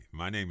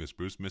My name is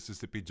Bruce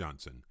Mississippi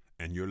Johnson,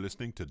 and you're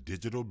listening to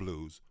Digital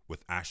Blues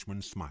with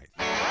Ashwin Smythe.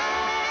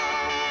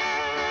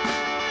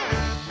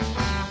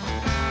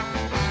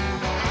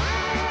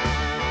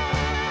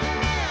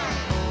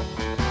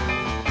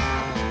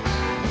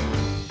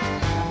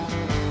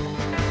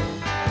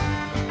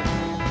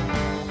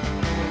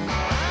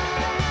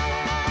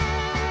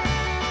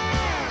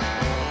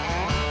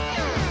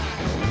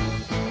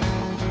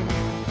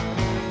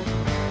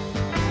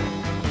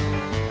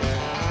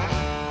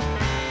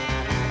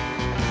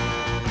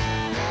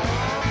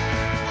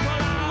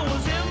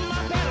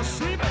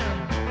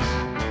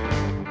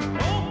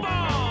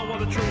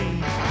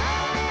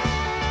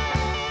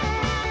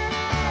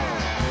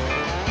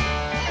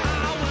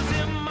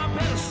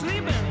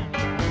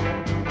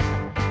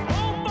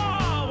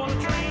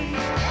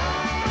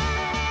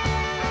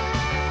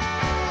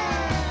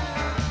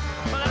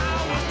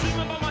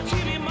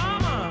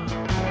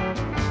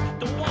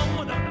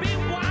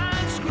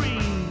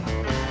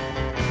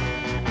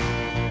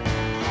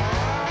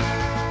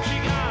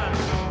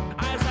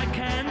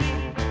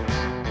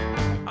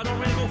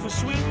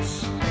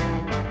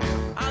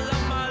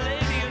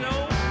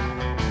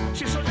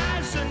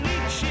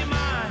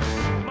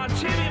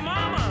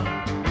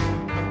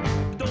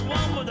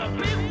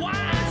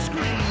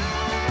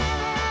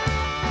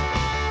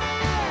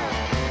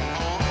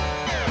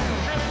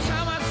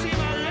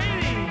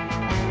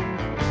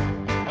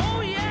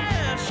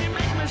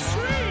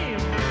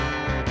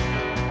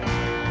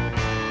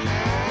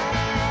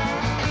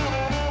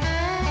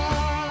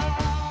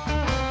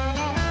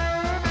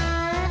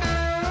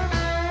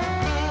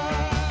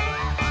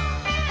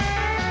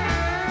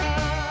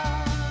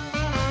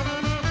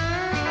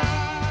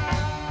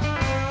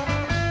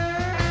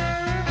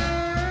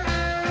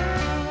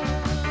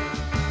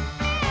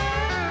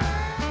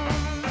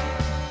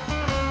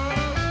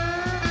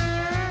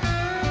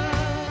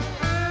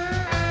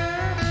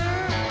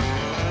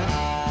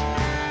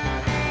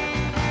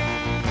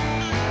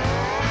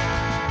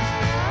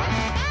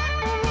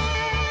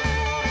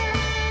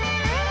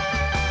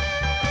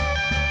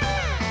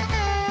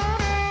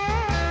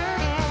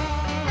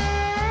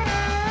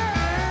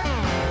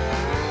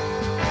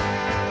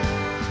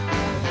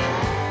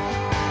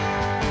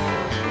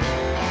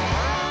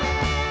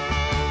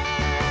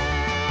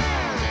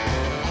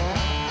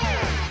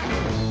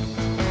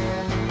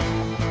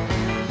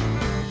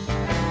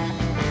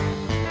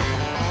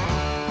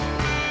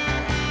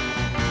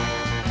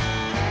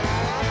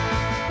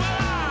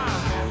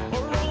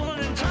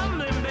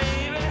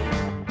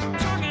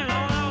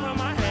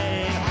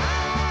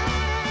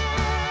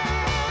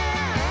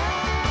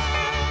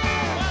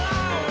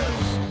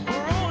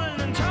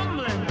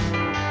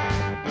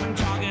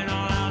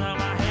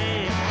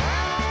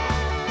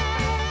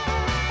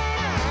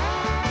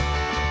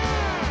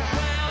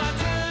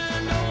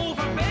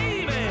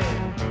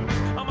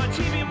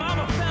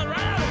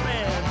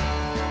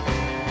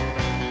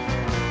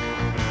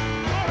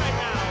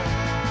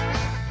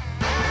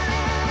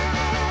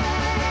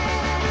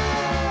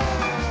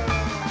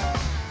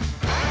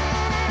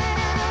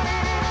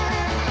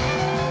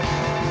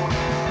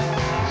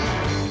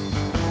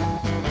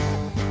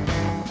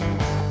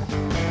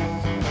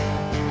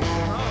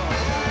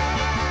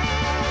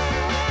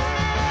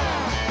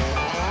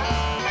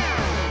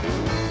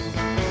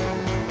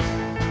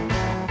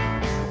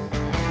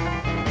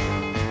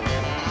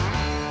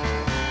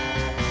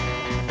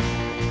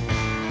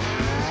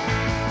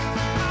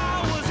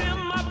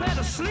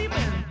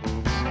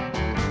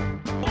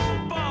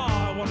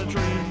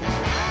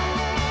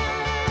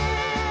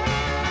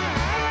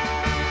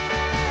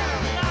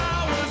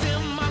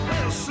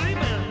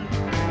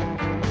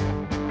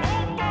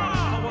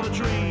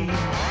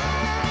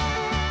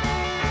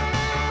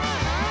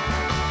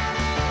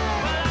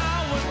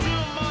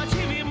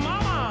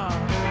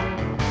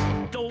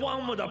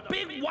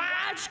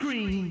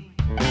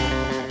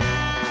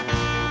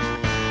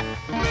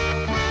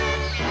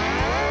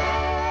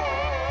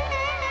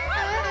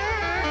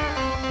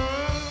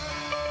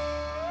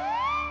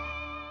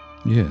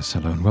 Yes,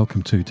 hello and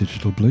welcome to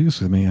Digital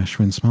Blues with me,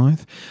 Ashwin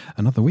Smythe.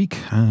 Another week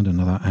and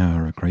another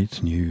hour of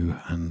great new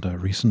and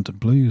recent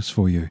blues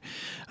for you.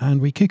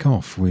 And we kick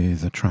off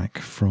with a track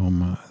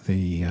from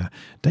the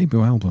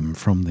debut album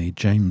from the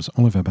James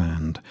Oliver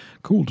Band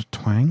called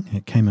Twang.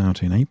 It came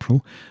out in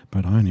April,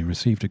 but I only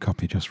received a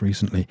copy just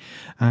recently.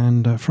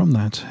 And from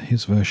that,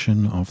 his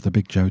version of the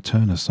Big Joe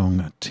Turner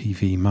song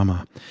TV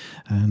Mama.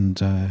 And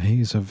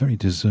he's a very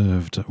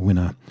deserved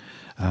winner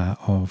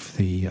of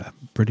the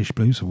British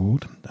Blues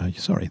Award,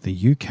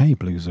 the UK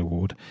Blues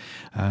Award,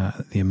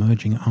 the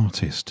Emerging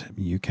Artist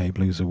UK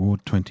Blues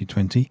Award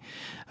 2020,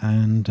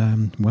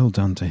 and well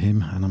done to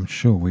him, and I'm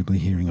sure we'll be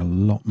hearing a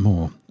lot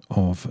more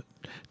of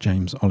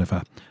James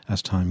Oliver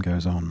as time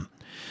goes on.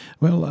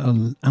 Well,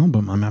 an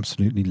album I'm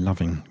absolutely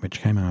loving, which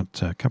came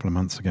out a couple of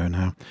months ago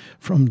now,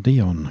 from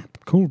Dion,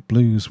 called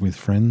Blues with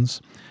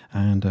Friends,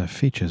 and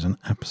features an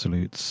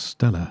absolute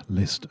stellar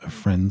list of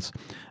friends.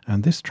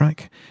 And this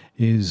track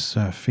is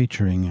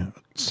featuring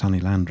Sonny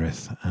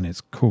Landreth, and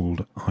it's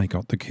called I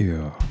Got the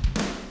Cure.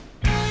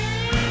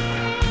 I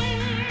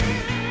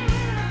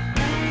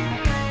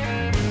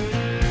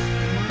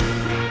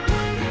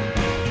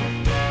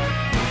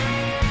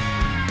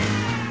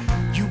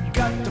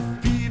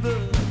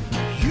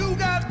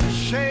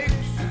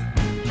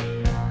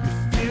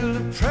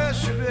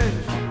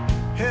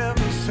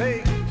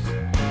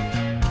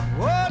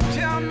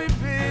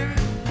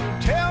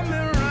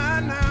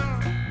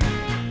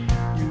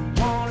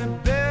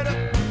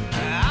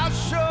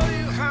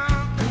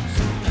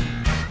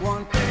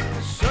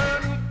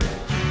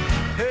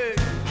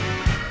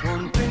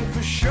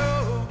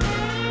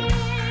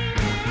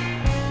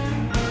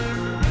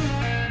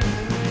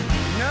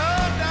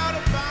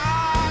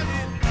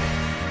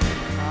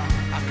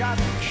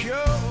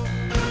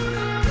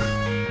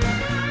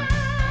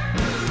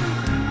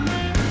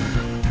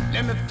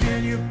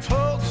in your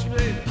pulse,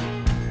 baby.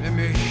 Let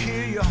me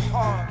hear your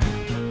heart.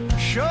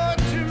 Show it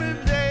to me,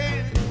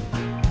 baby.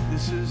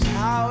 This is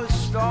how it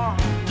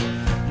starts.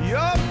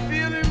 You're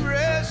feeling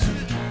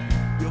restless.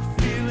 You're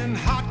feeling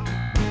hot.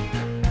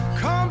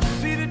 Come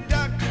see the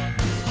doctor.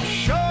 I'll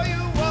show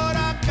you what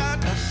I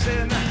got. I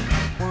said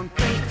one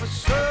thing for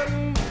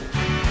certain.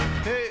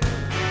 Hey,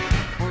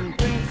 one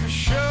thing for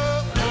sure.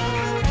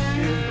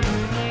 Yeah.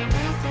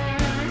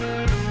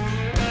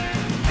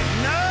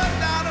 No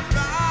doubt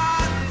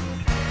about it.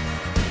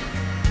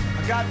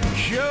 I got the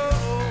cure.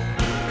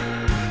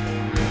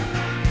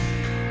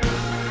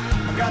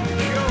 I got the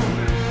cure.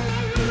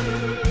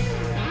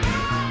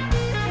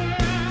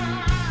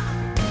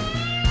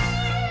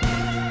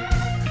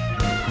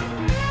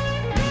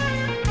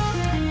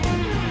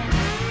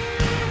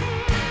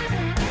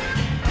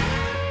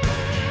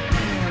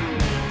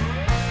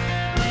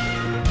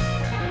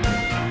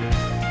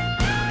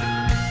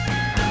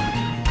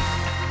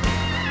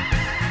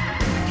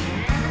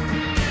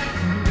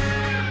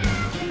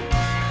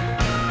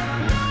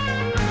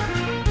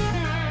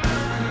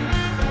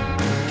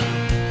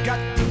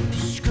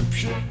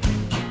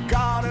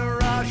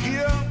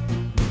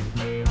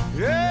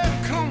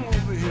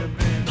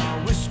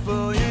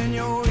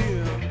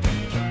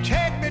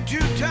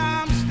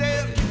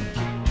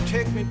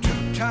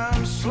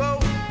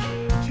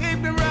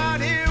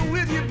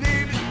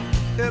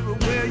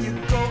 Everywhere you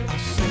go, I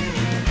say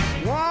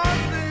one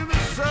thing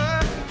for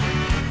certain.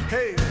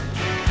 Hey,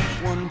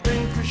 one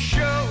thing for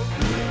sure.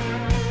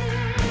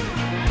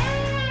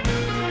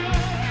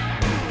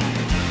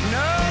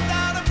 No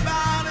doubt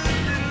about it,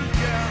 little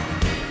girl.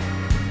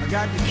 I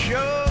got the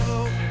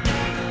cure.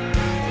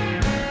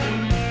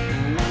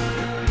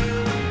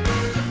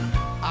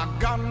 I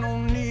got no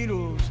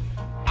needles.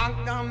 I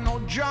got no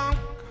junk.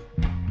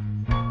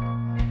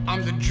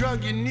 I'm the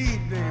drug you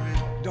need, baby.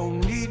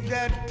 Don't need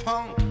that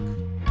punk.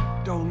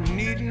 Don't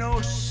need no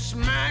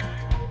smack,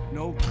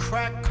 no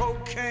crack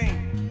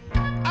cocaine.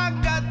 I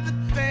got the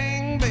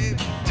thing, baby.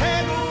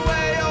 Take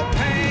away your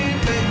pain,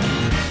 baby.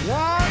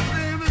 One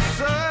thing for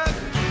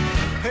certain.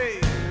 Hey,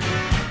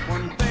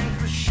 one thing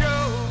for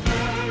sure.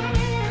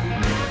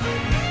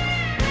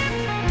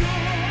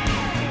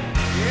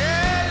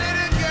 Yeah,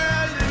 little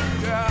girl,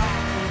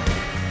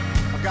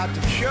 I got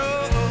the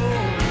cure.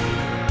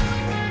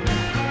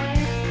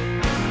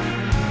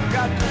 I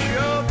got the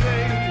cure,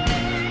 baby.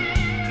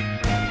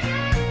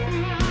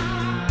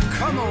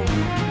 Come on.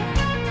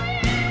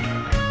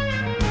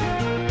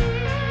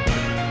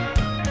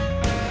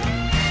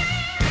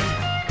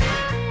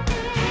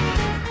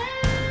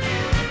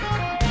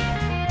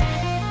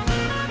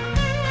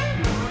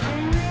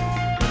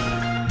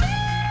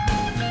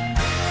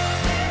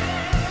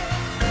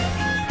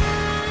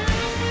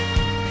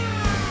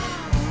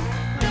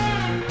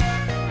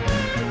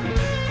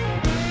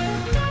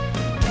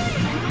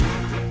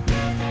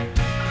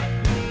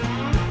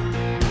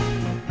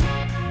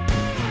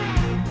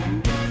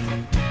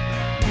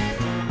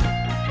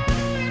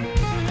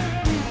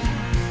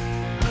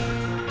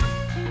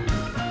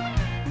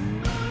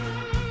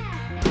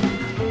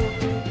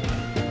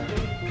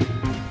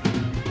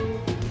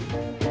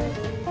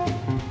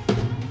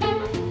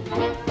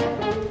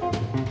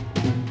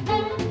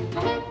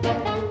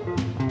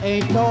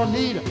 Ain't no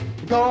need to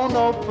go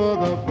no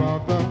further,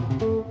 brother.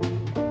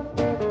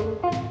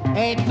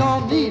 Ain't no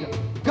need to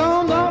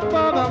go no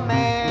further,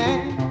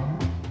 man.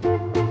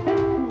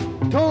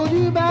 Told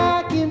you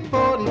back in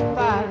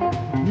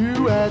 45,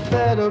 you had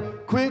better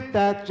quit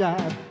that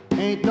job.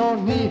 Ain't no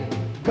need to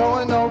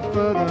go no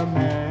further,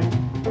 man.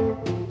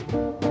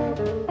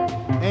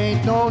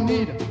 Ain't no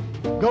need to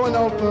go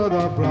no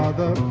further,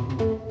 brother.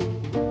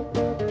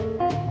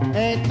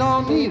 Ain't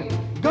no need to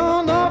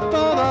go no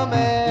further,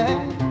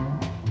 man.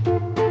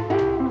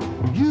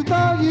 You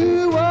thought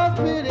you was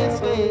pretty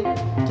slick,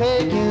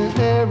 taking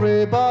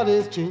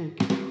everybody's chick.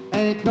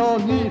 Ain't no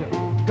need to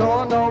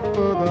go no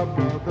further,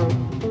 brother.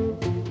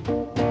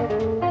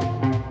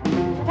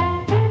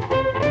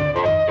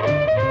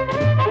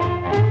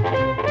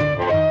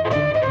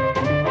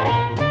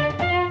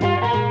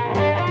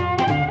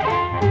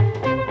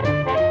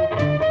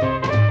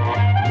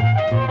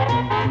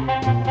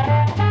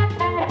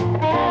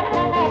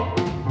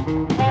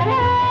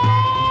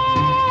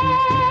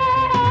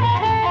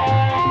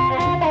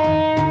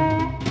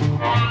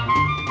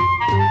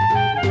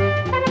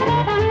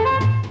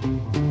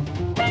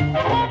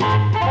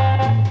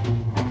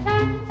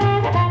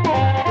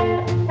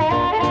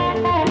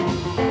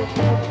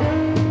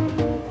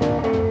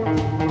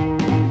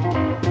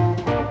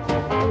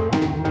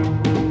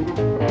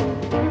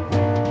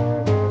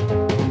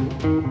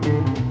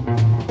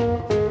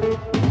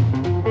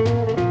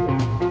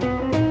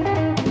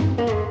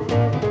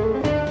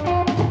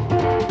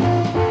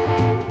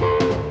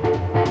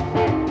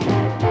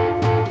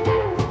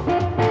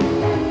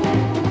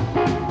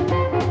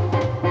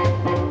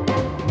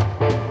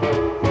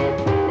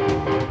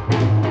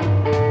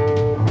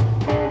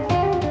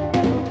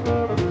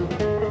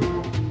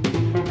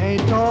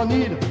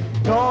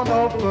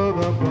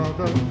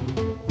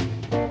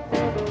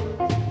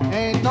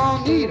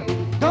 Need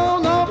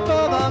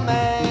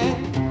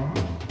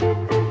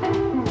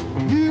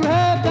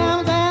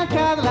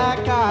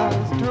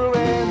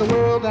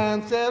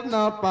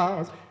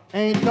apart.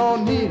 Ain't no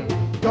need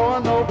of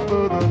going no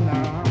further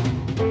now.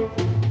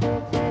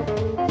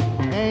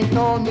 Ain't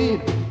no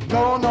need of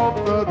going no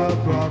further,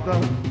 brother.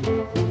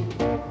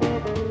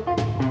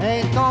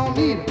 Ain't no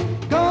need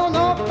of going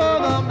no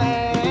further,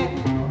 man.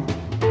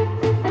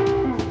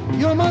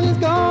 Your money's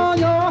gone,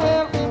 your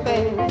health is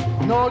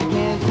bad. No, you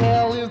can't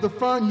tell is the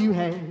fun you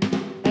had.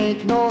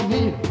 Ain't no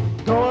need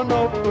of going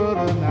no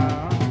further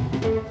now.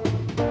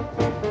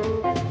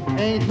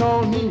 Ain't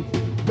no need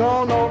of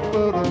going no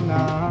further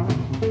now.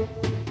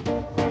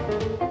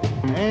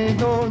 Ain't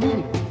no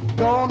need of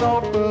going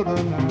no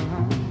further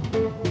now.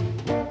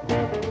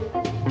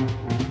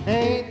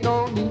 Ain't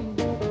no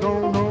need of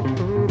going no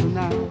further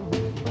now.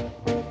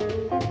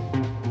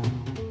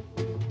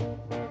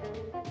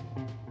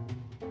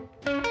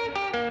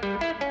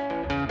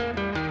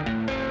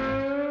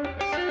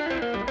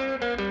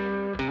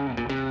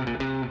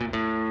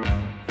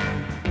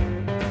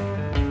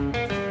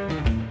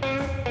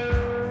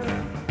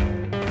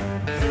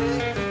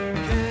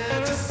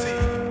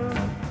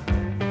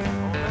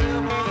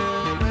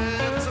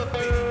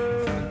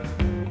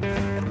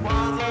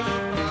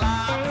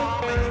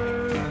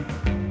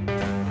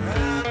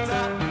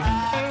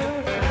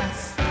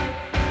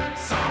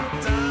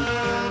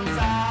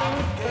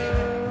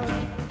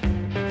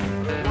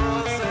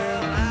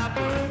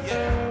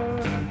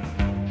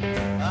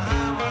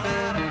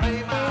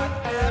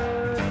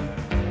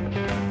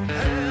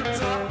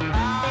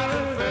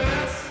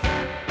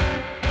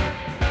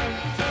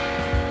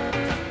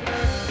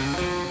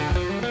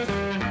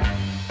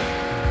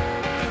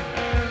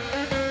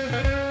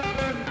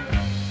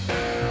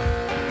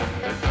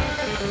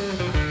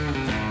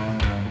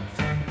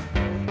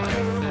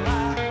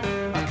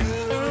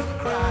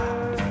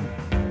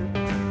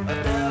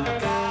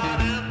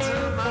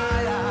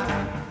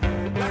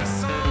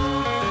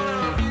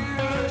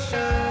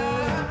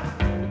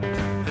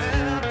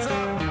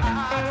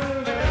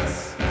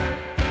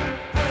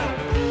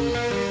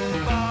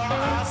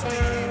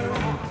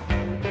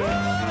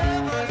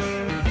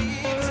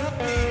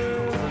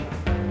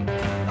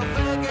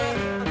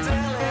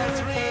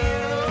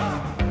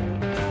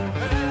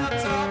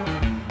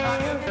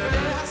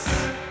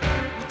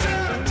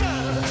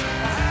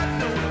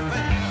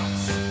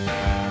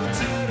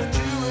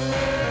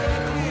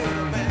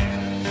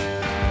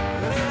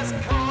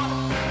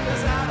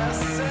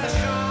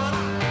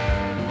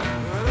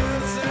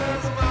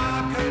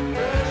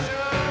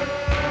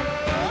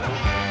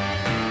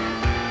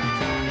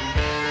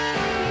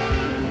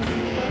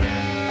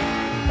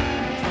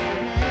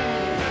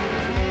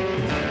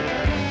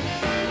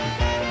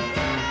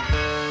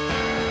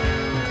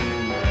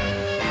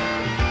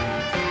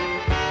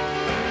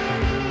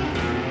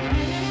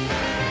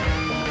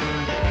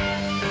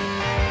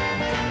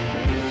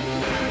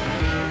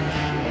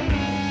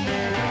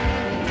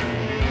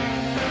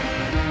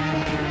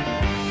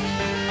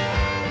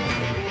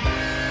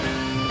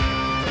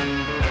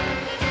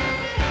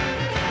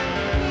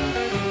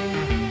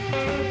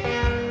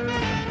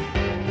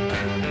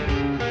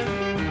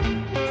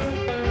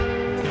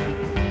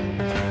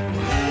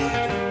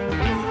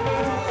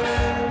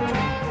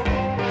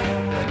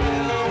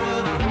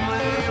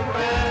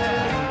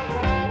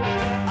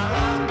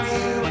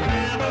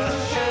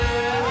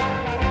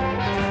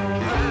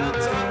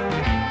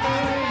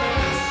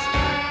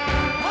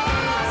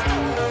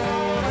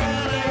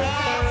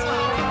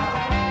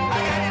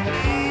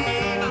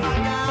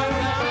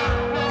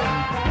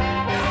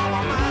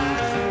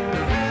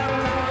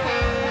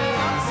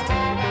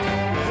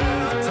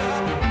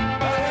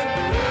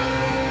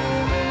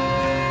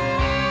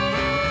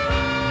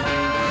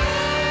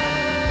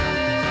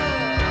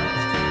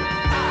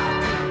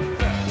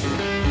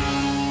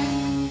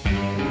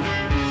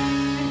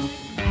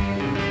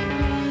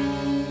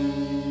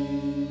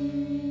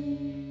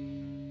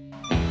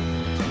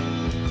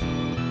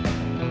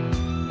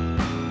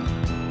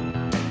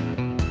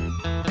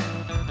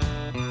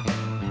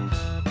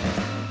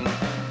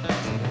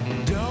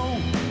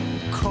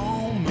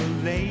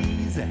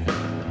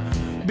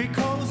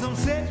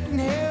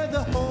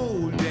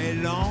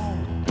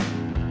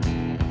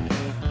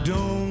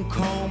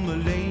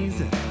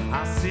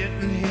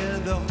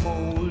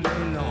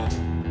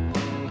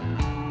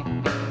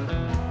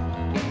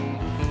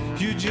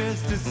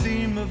 just to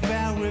seem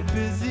very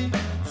busy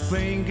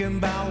thinking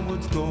about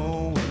what's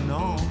going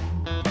on.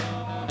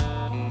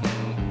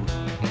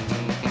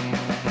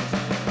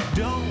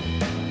 Don't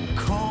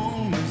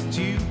call me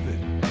stupid,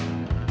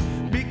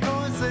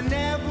 because I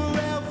never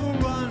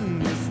ever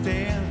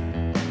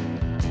understand.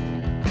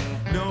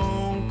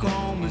 Don't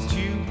call me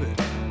stupid,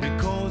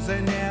 because I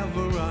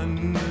never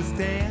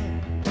understand.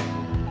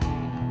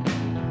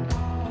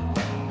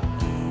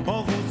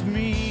 All those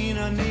mean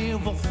and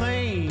evil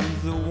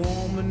things a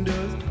woman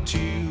does to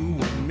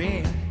a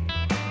man.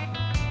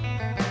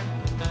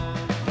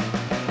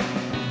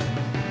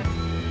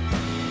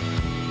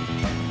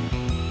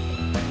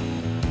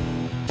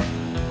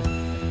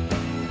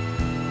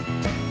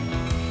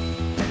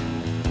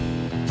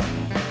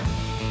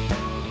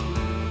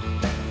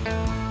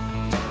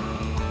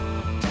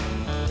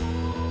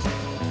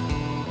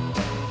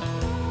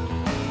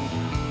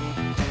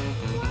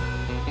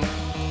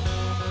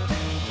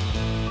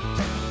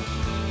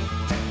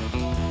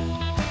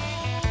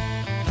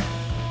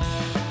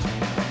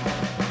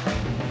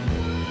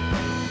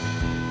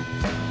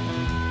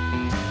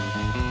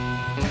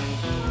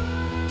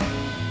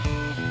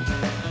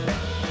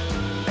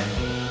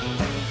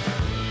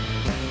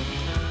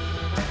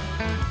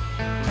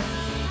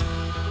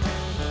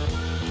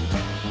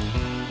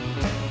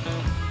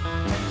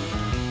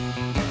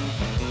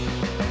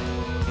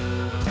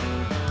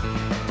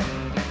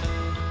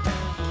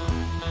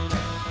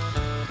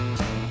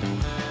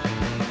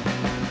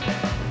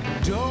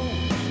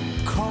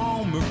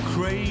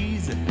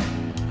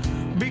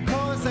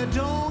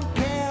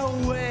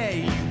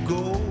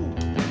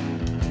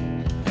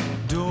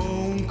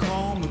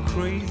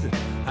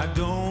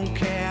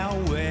 care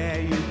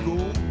where you go.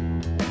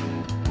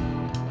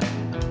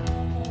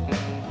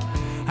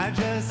 I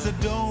just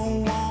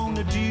don't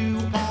wanna do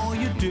all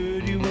your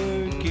dirty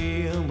work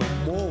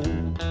anymore.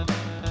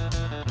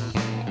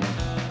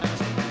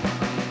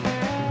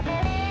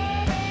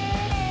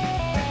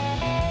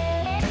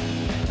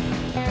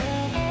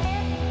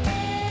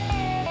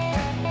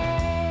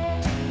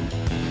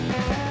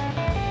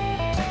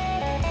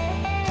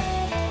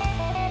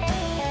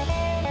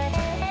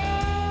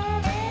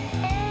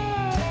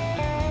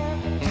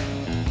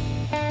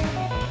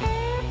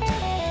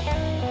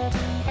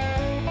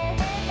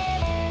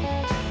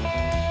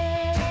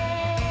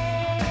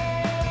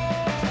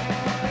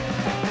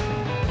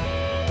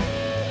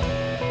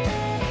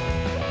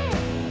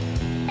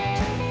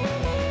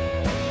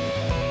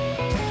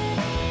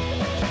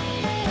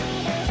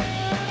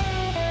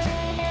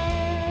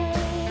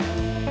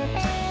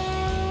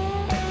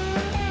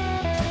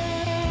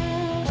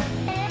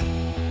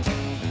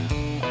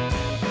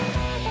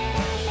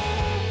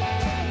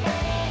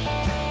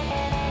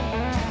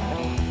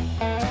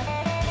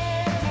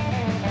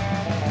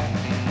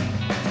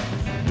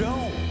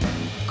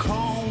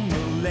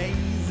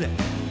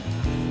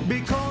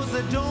 Because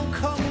I don't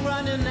come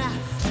running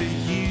after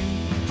you.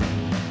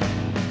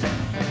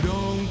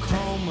 Don't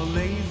call me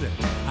lazy,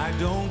 I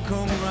don't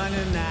come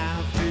running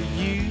after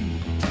you.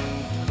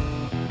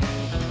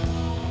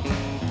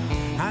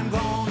 I'm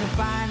gonna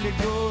find a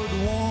good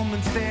woman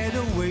instead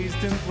of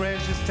wasting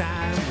precious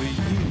time with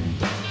you.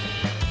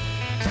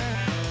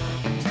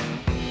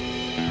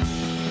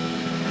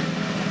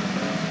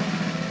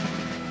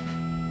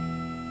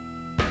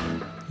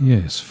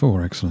 Yes,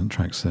 4 excellent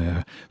tracks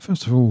there.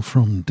 First of all,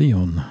 from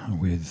Dion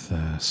with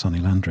Sonny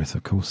Landreth,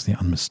 of course, the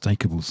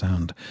unmistakable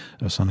sound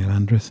of Sonny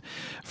Landreth,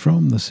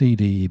 from the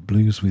CD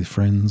Blues with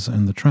Friends,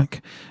 and the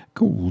track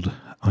called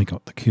I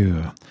Got the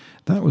Cure.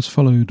 That was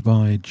followed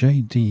by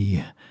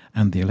JD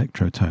and the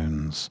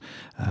Electrotones,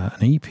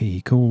 an EP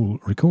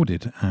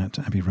recorded at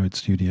Abbey Road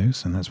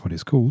Studios, and that's what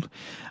it's called,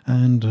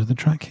 and the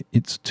track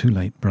It's Too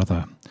Late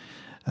Brother.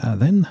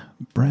 Then,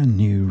 brand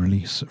new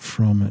release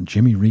from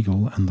Jimmy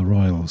Regal and the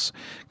Royals,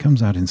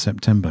 comes out in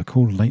September,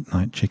 called Late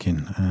Night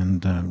Chicken,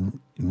 and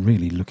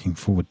really looking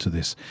forward to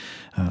this.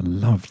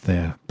 Loved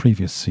their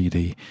previous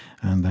CD,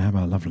 and they have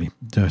a lovely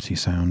dirty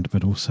sound,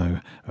 but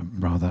also a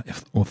rather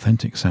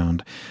authentic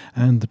sound.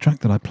 And the track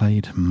that I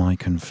played, My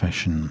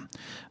Confession,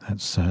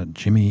 that's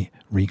Jimmy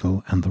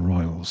Regal and the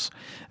Royals.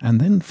 And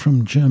then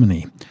from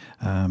Germany,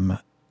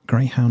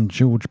 Greyhound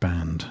George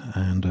Band,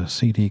 and a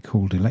CD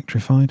called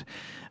Electrified,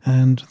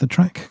 and the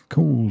track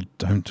called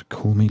Don't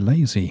Call Me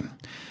Lazy.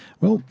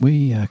 Well,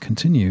 we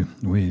continue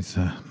with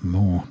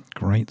more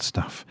great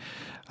stuff,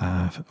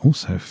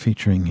 also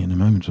featuring in a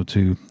moment or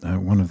two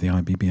one of the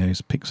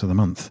IBBA's picks of the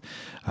month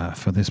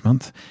for this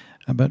month.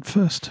 But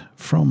first,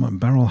 from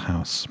Barrel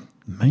House,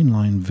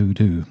 Mainline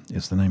Voodoo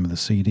is the name of the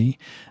CD,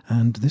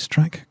 and this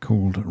track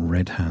called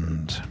Red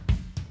Hand.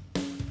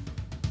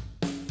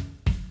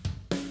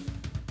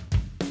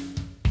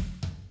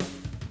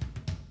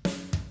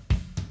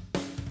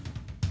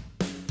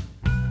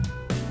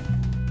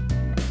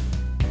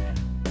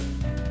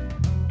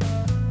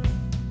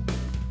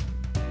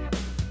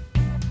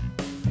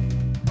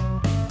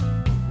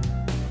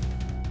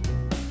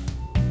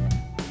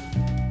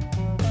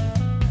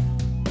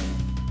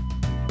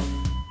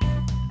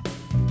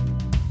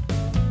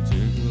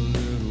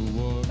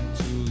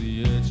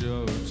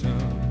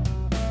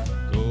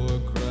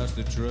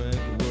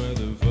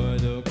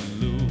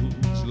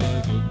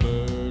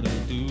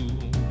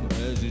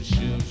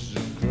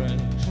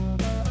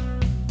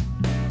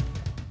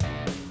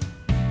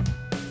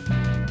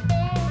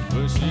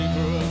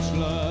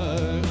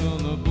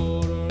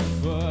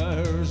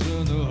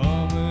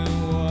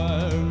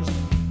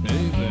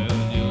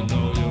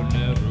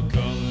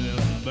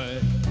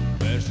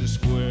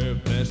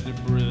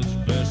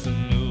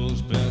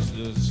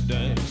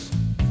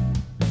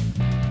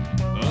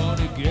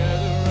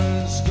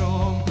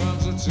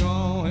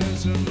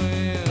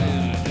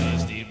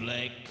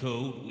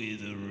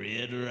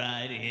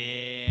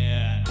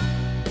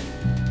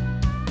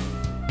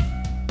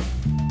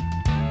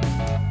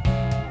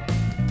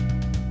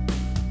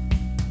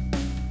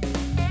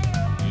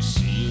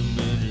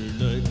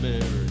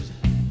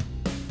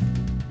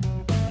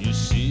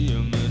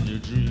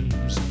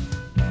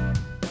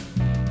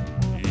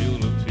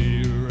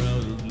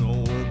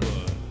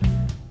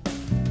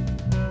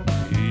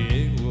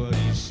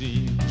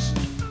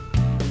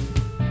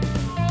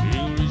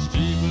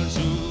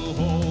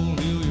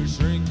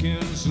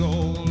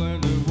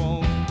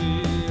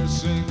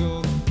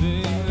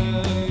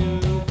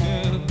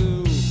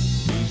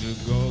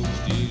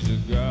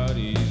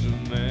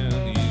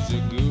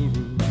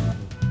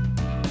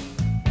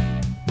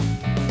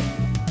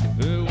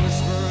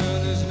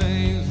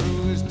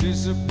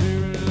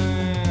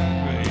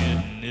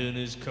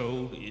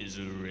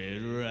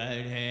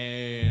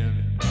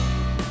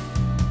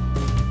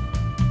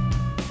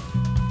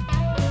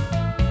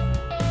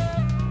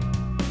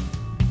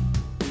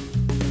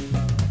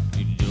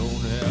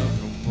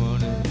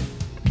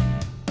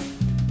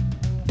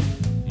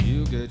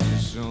 get you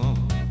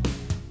some.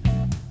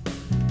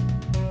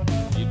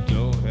 You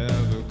don't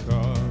have a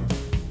car,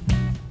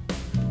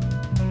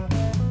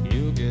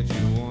 you'll get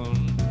you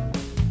one.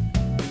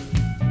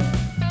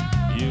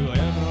 You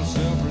have no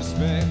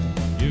self-respect,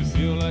 you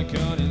feel like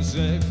an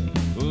insect.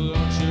 Well,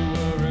 don't you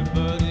worry,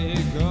 buddy,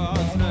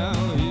 cause now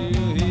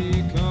here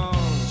he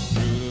comes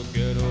through the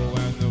ghetto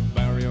and the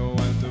barrio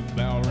and the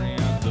Bowery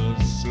and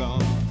the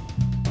slum.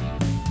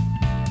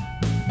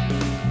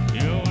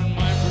 You're a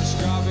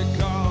microscopic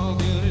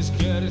cog in his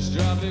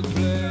catastrophic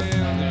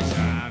plan,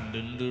 designed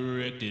and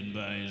directed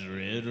by his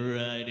red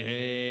right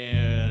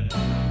hand.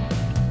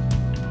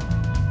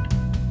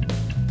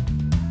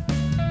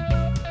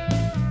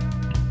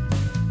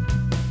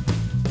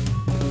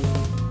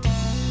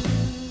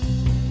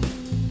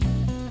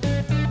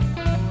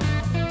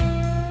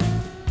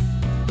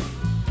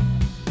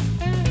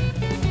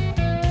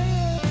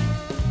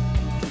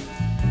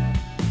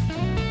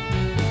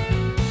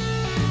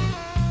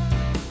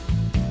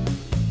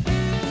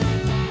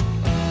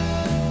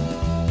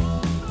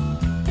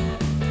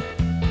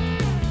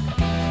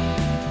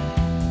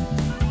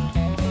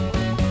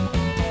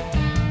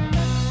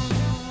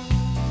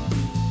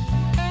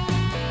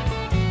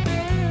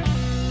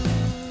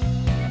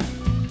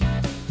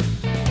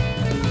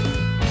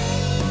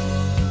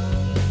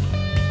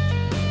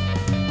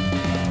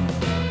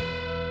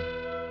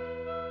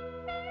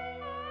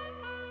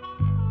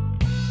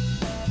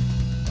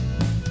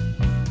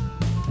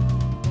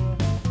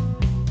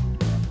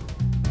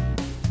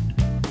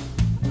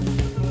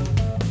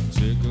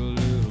 Take a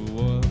little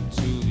walk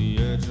to the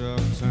edge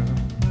of town.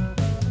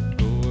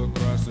 Go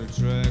across the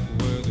track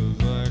where the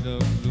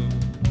viaduct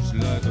looms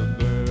like a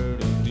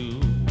bird of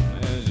doom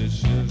as it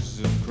shifts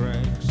and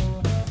cracks.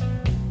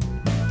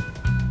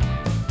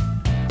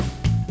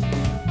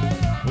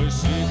 Where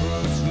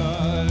secrets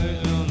lie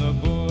on the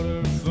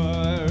border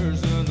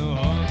fires and the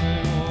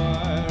honking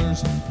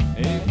wires.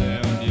 Hey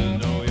man, you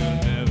know you're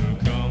never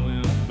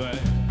coming back.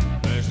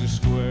 Past the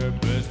square,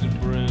 past the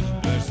bridge,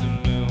 past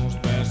the mills,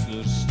 past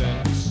the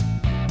stacks.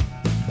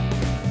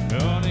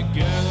 On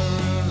together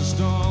in a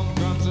storm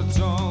comes a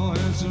tall,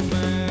 handsome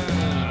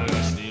man, a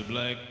rusty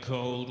black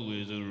coat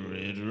with a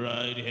red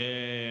right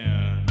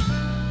hand.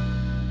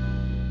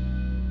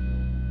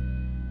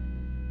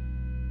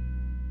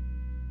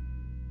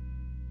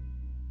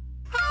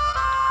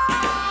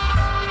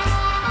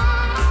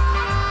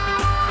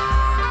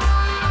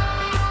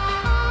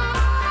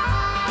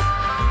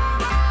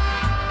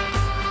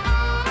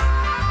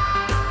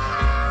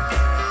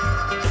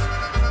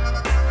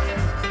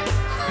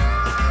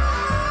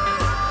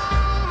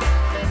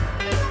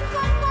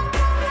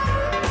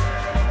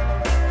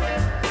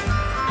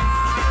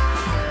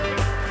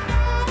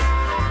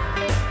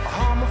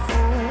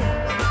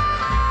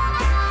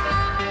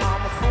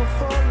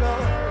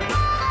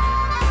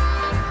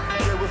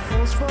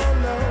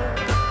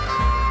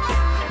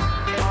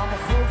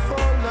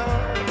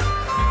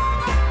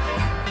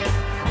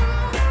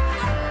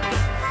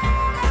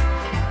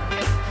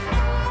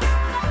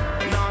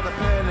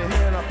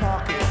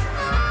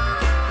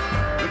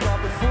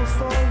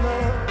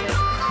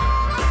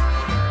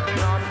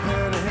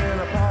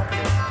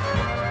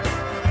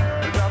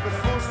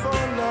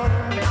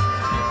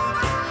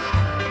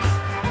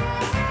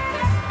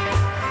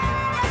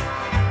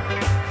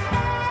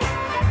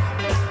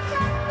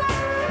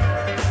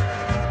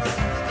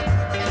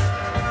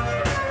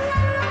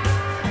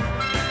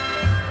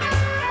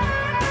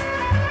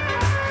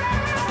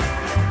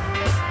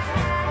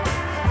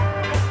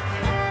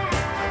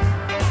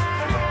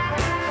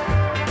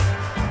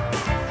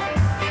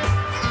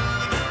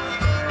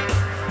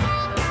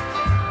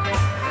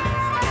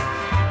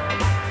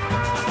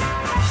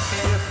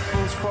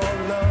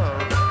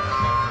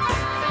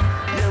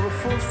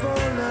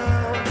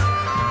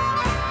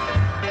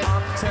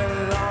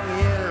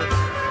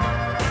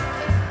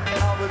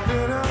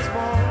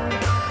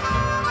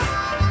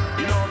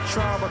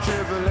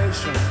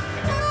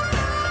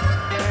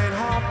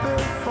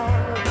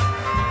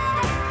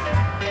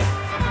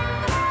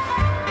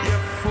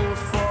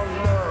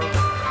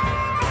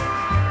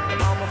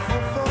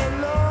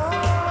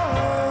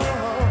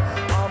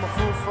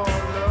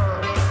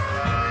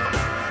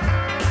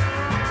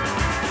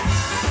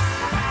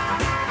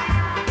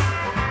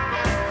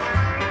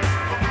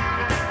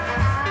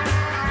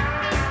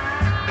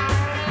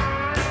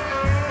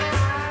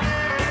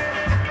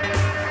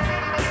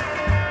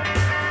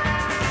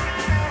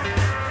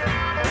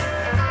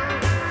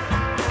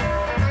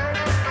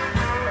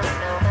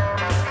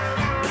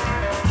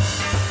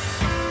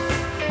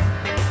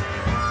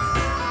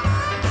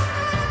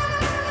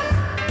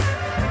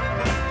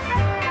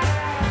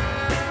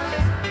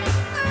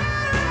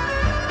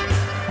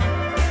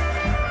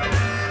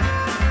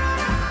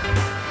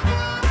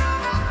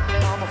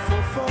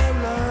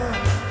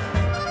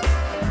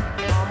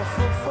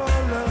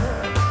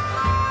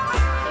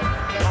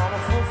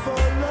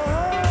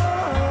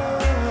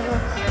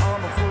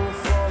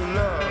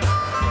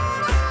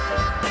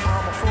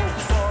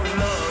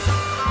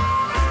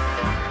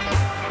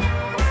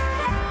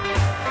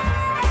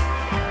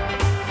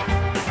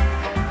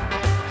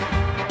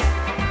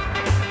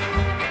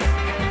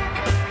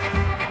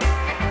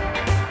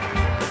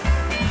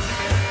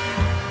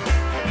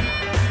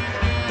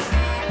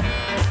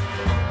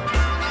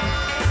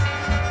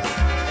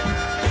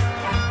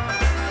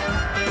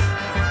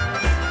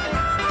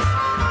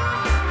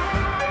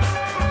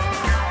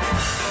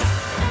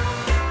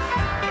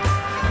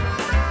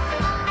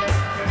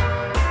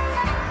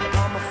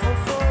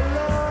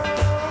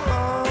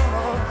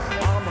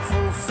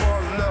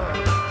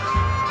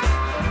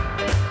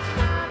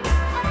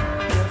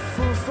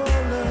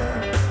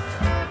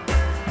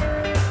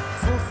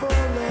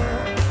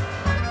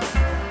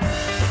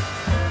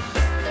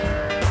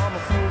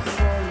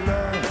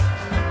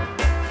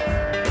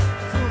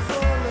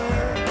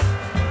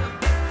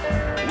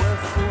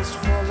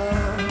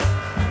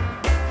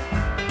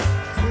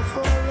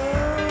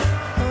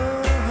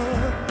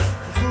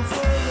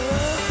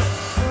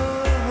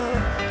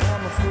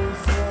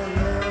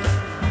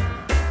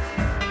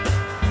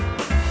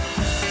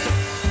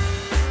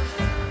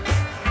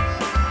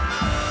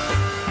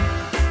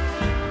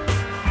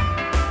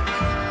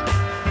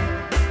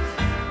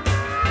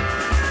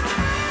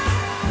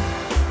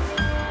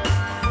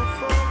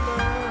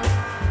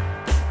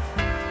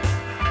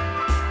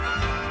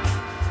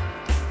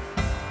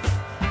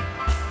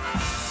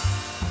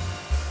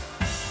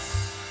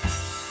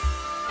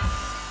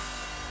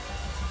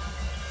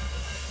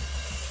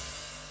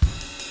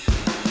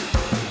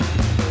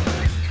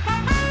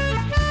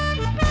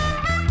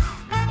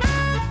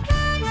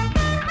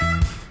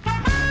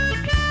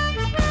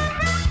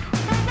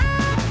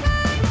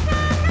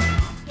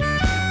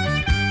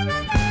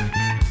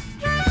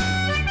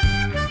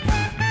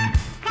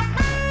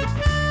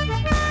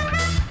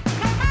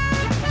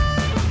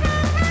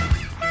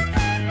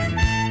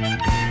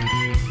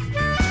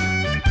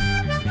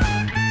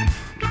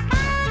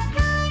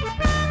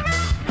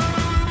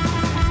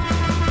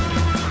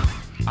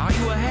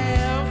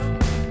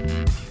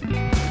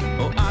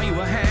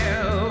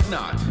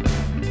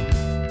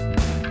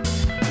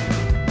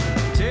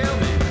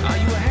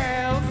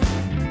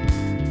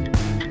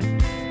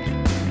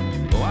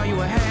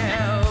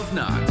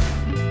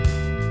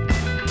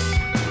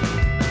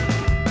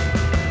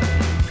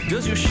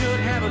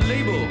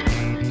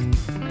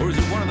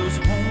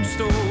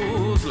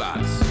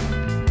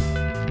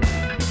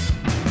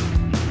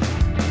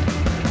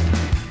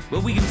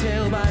 Well, we can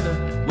tell by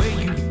the way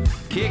you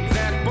kick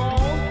that ball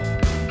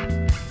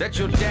that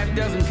your dad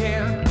doesn't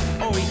care,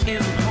 or he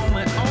isn't home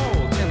at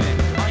all. Tell me,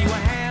 are you a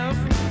have,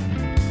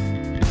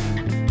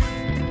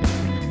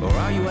 or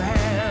are you a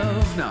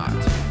have not?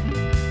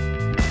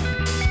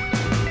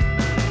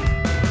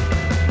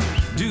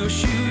 Do your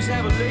shoes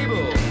have a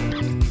label,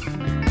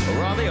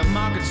 or are they a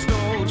market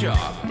stall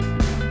job?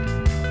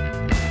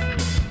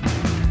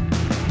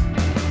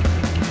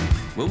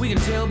 Well, we can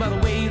tell by the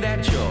way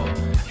that your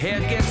hair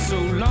gets so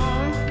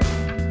long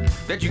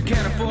that you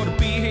can't afford to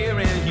be here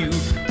and you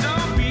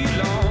don't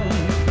belong.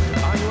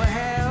 Are you a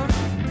have,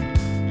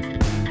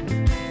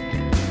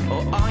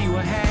 or are you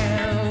a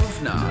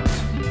have not?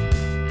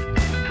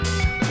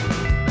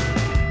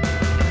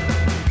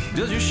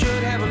 Does your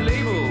shirt have a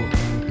label,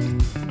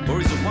 or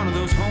is it one of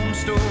those home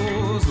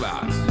stores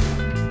lots?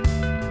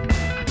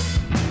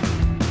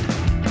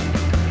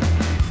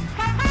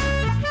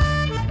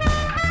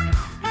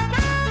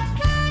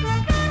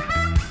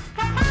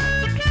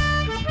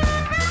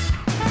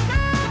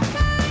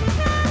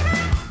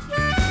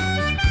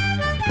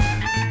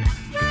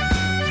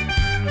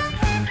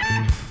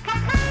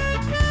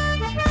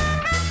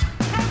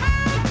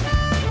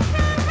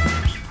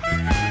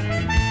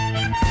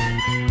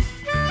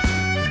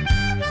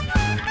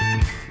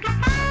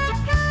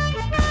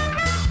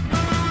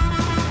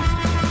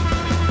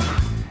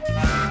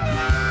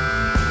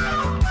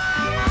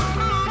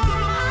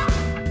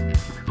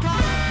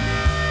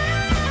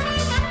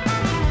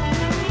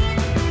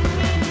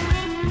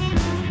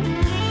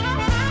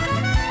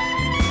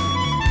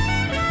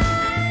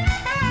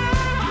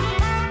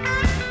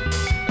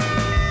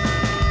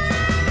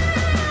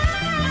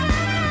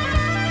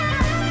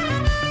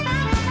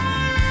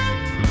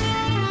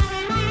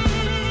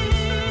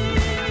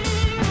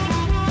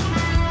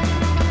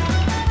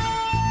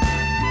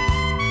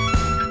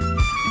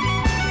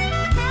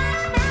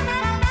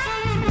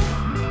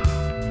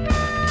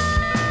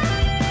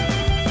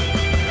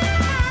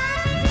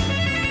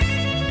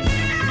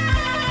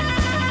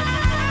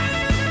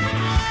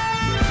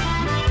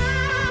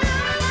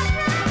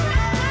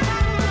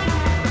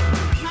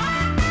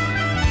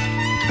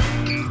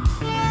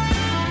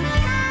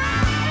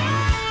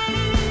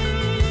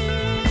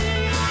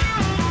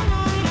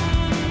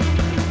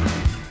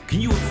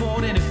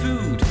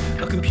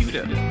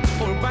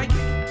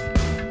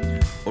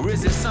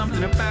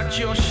 About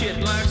your shit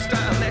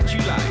lifestyle that you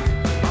like.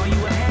 Are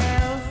you a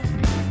have,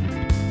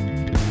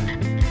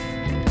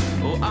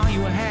 or are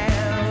you a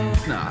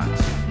have not?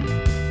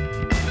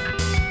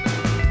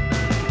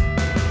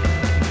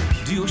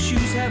 Do your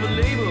shoes have a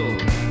label,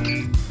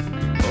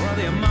 or are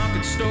they a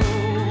market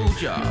stall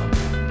job?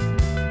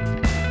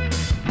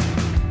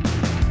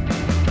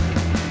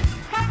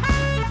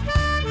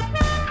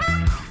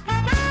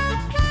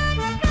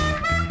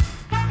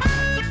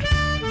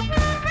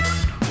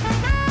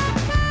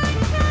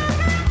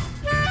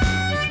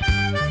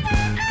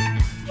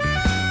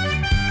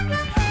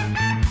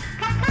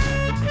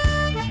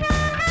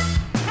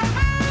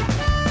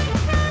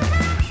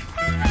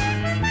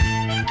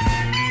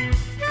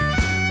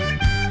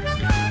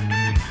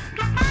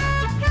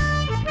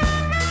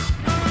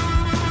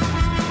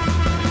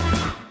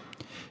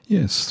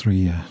 Yes,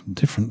 three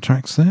different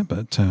tracks there,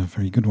 but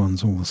very good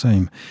ones all the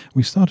same.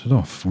 We started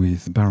off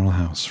with Barrel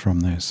House from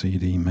their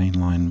CD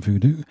Mainline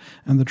Voodoo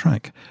and the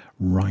track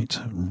Red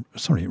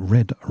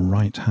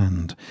Right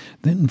Hand.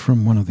 Then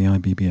from one of the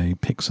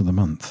IBBA picks of the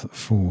month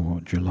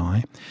for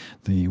July,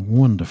 the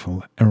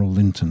wonderful Errol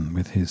Linton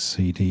with his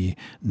CD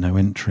No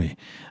Entry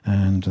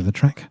and the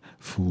track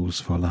Fools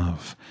for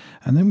Love.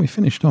 And then we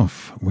finished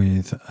off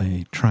with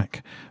a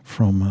track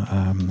from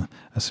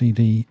a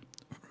CD,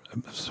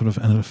 sort of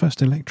a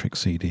first electric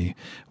CD.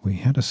 We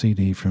had a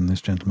CD from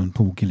this gentleman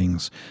Paul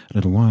Gillings a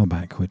little while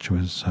back, which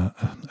was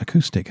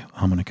acoustic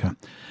harmonica,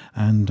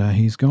 and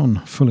he's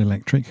gone full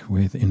electric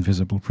with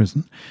Invisible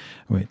Prison,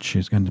 which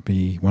is going to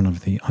be one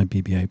of the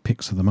IBBA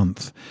picks of the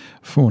month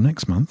for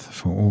next month,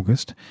 for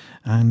August,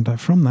 and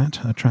from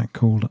that a track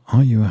called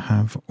Are You a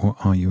Have or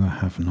Are You a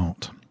Have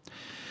Not?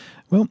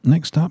 Well,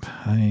 next up,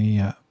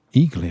 a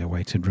eagerly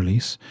awaited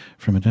release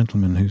from a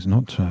gentleman who's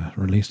not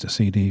released a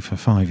CD for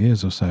 5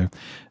 years or so,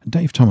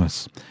 Dave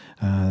Thomas.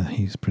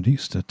 He's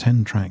produced a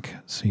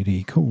 10-track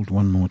CD called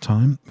One More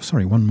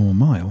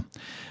Mile,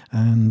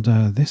 and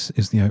this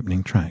is the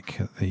opening track,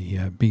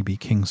 the B.B.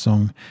 King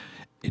song,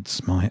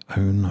 It's My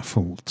Own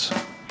Fault.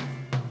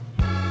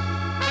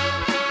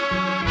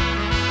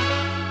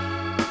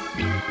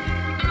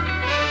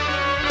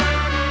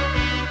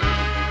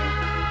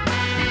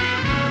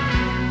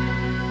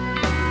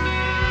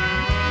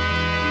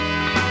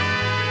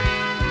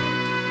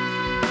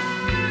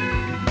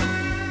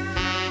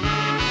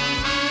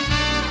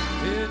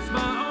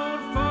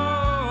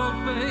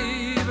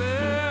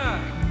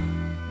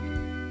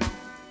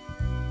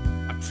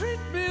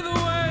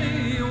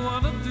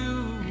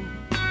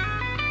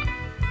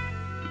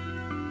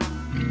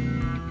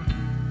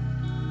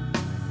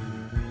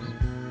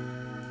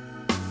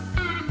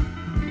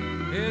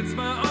 It's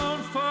my own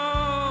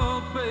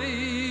fault,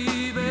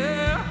 baby.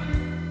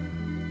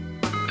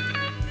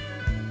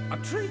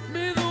 treat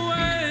me the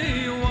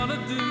way you wanna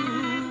do.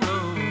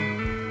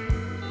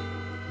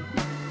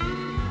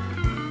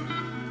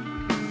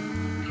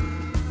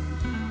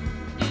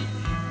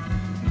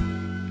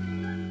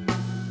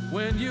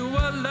 When you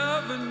were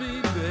loving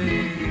me,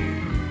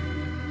 babe,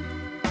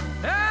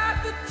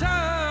 at the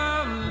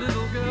time,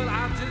 little girl,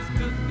 I just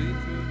couldn't be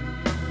true.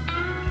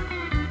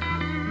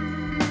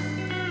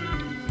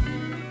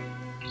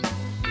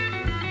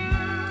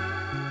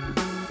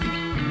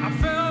 I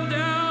fell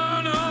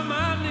down on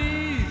my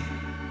knees,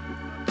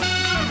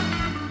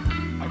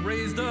 I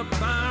raised up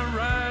my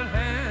right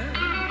hand.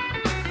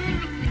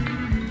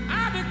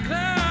 I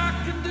declare I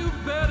can do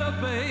better,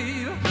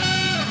 babe.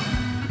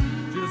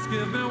 Just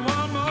give me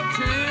one more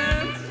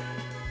chance.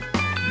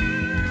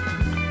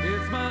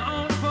 It's my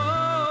own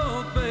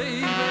fault,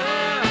 baby.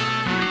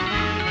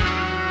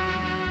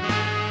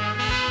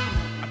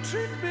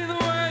 Treat me the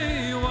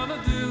way you wanna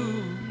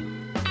do.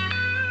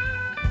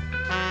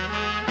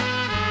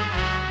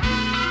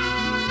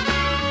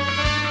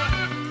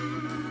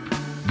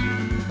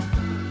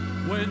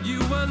 When you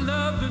were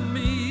loving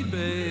me,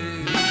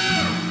 babe,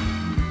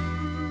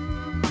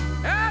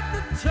 at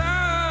the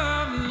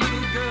time,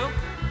 little girl,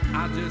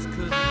 I just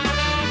couldn't.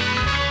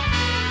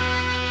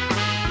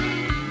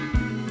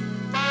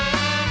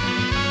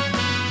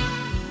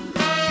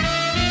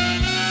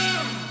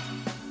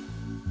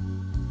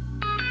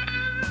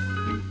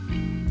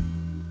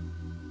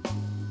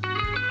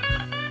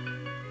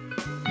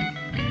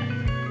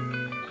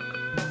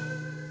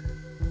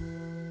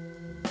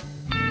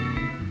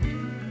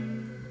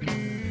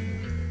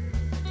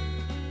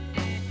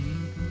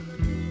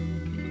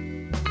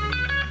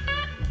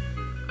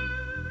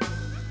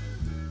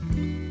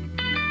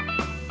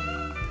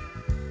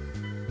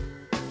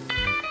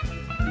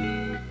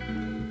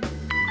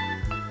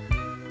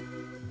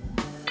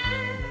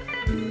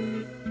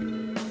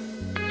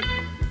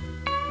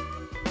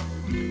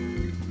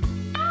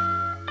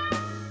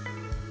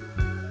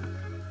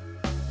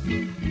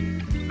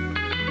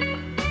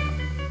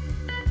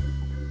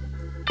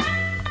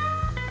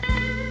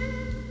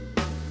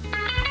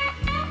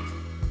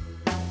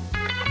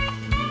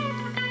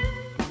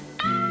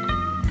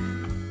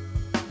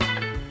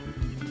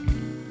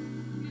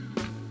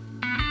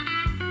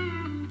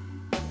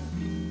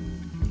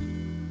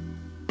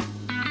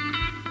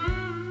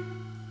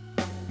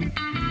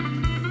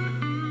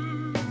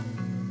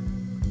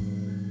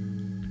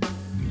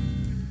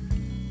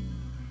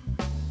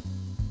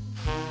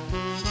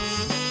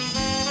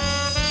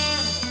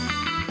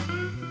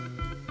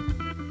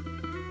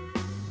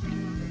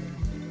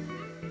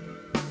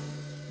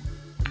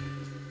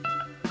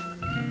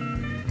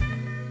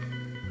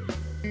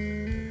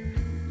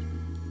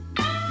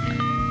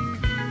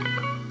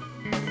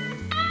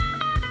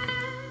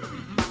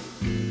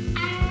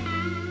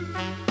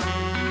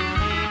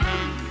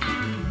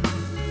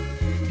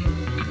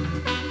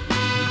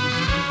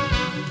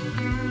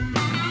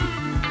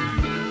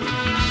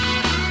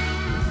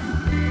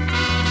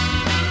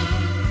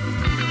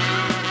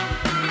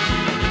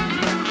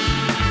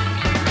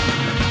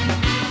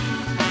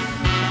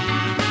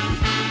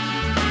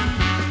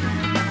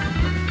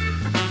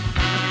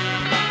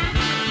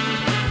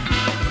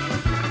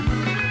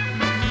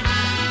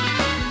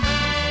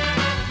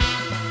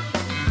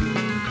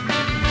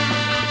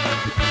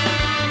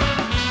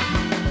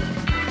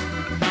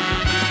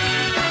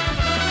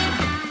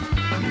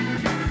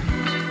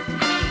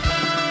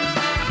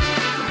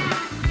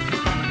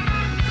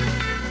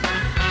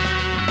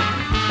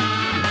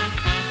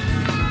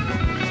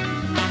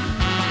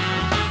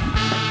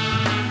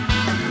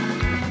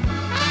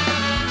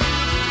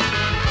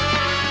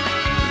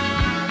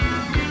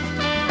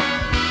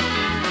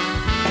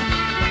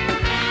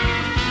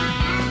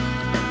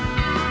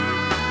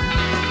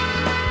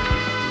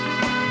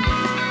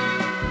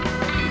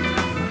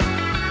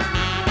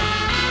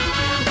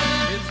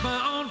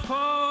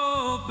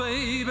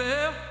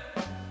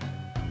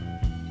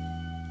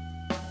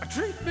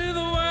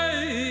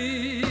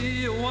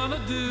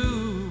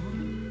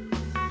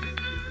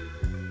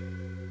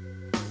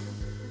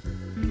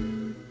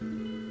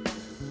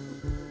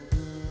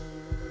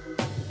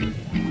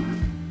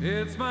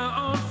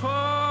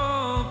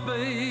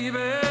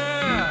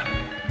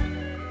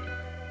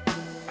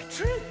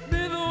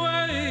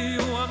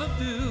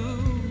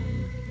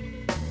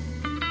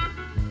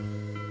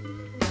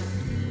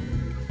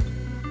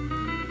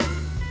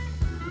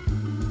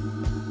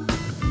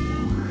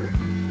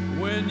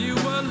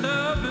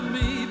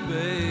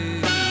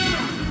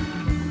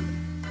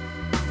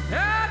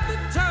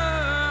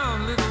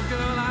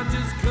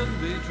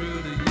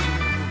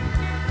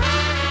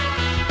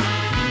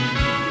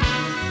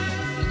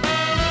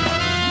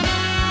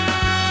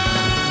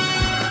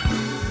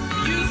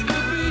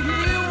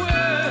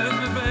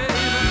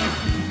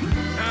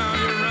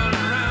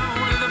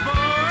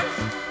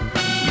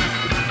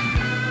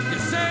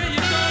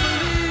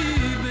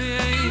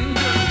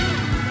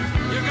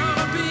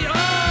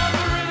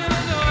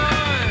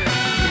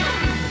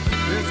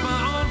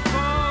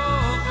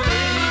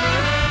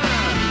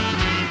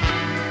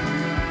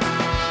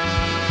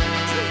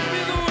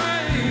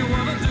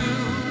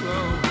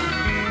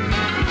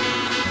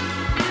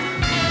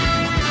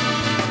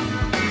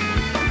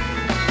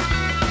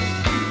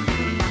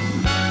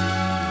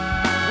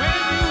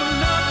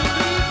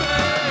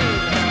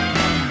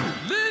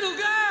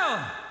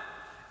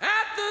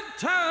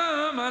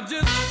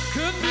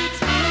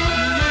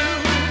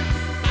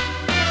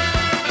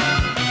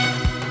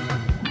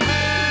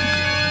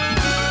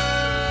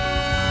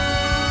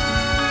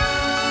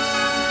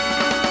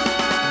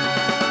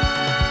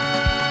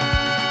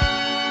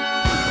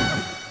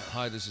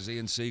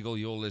 Siegel.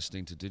 You're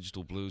listening to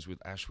Digital Blues with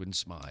Ashwin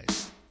Smythe.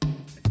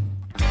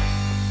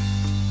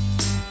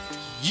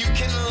 You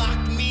can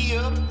lock me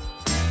up,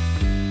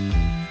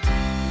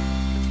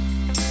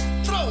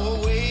 throw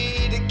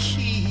away the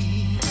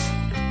key.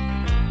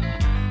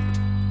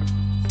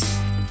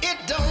 It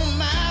don't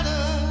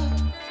matter,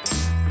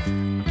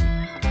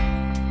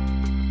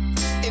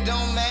 it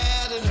don't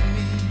matter to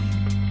me,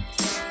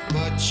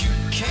 but you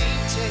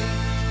can't take,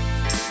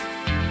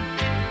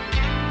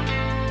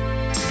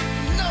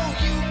 no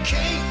you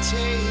can't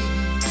take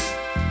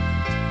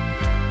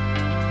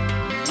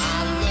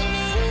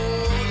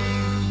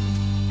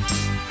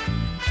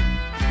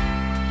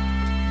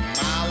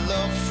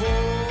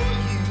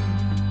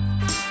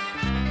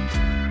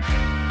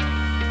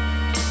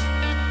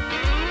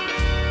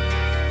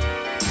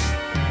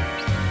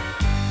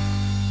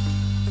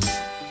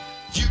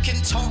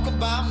talk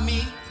about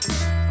me,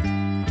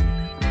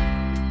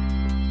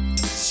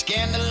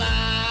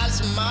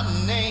 scandalize my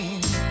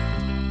name,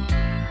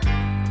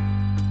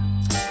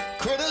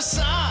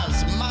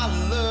 criticize my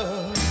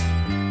love,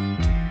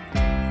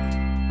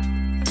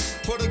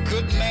 put a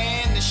good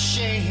man to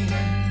shame,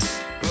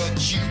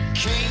 but you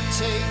can't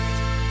take,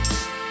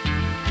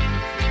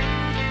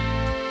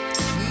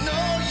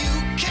 no you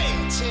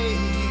can't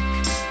take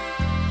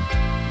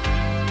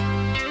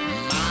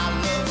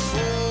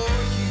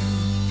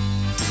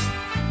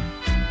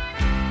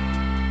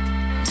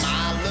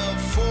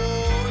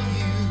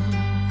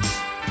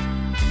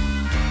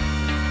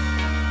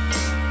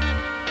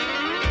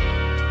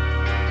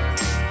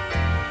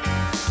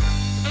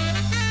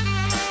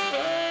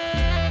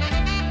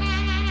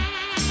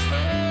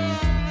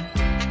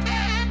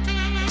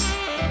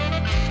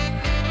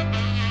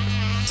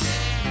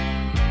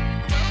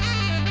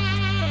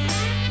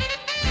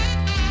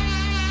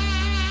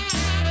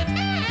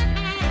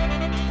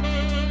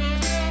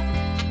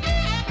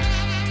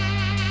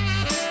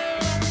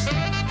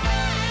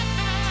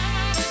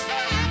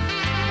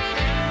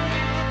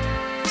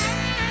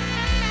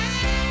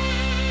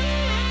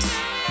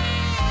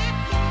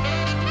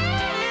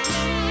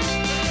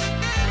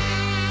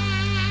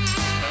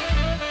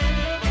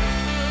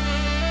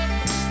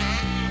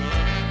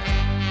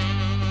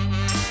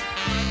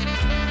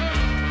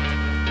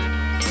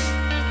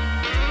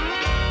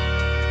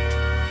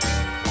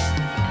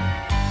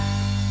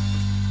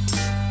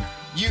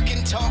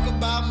talk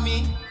about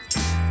me,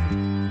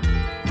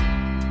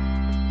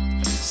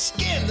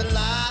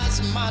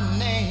 scandalize my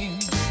name,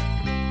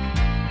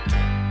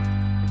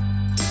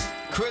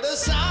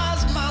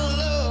 criticize my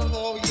love,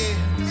 oh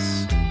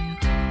yes,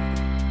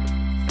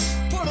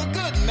 put a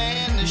good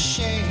man to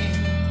shame,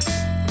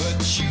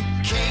 but you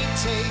can't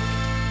take,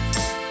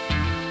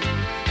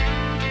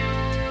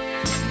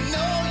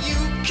 no you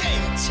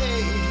can't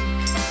take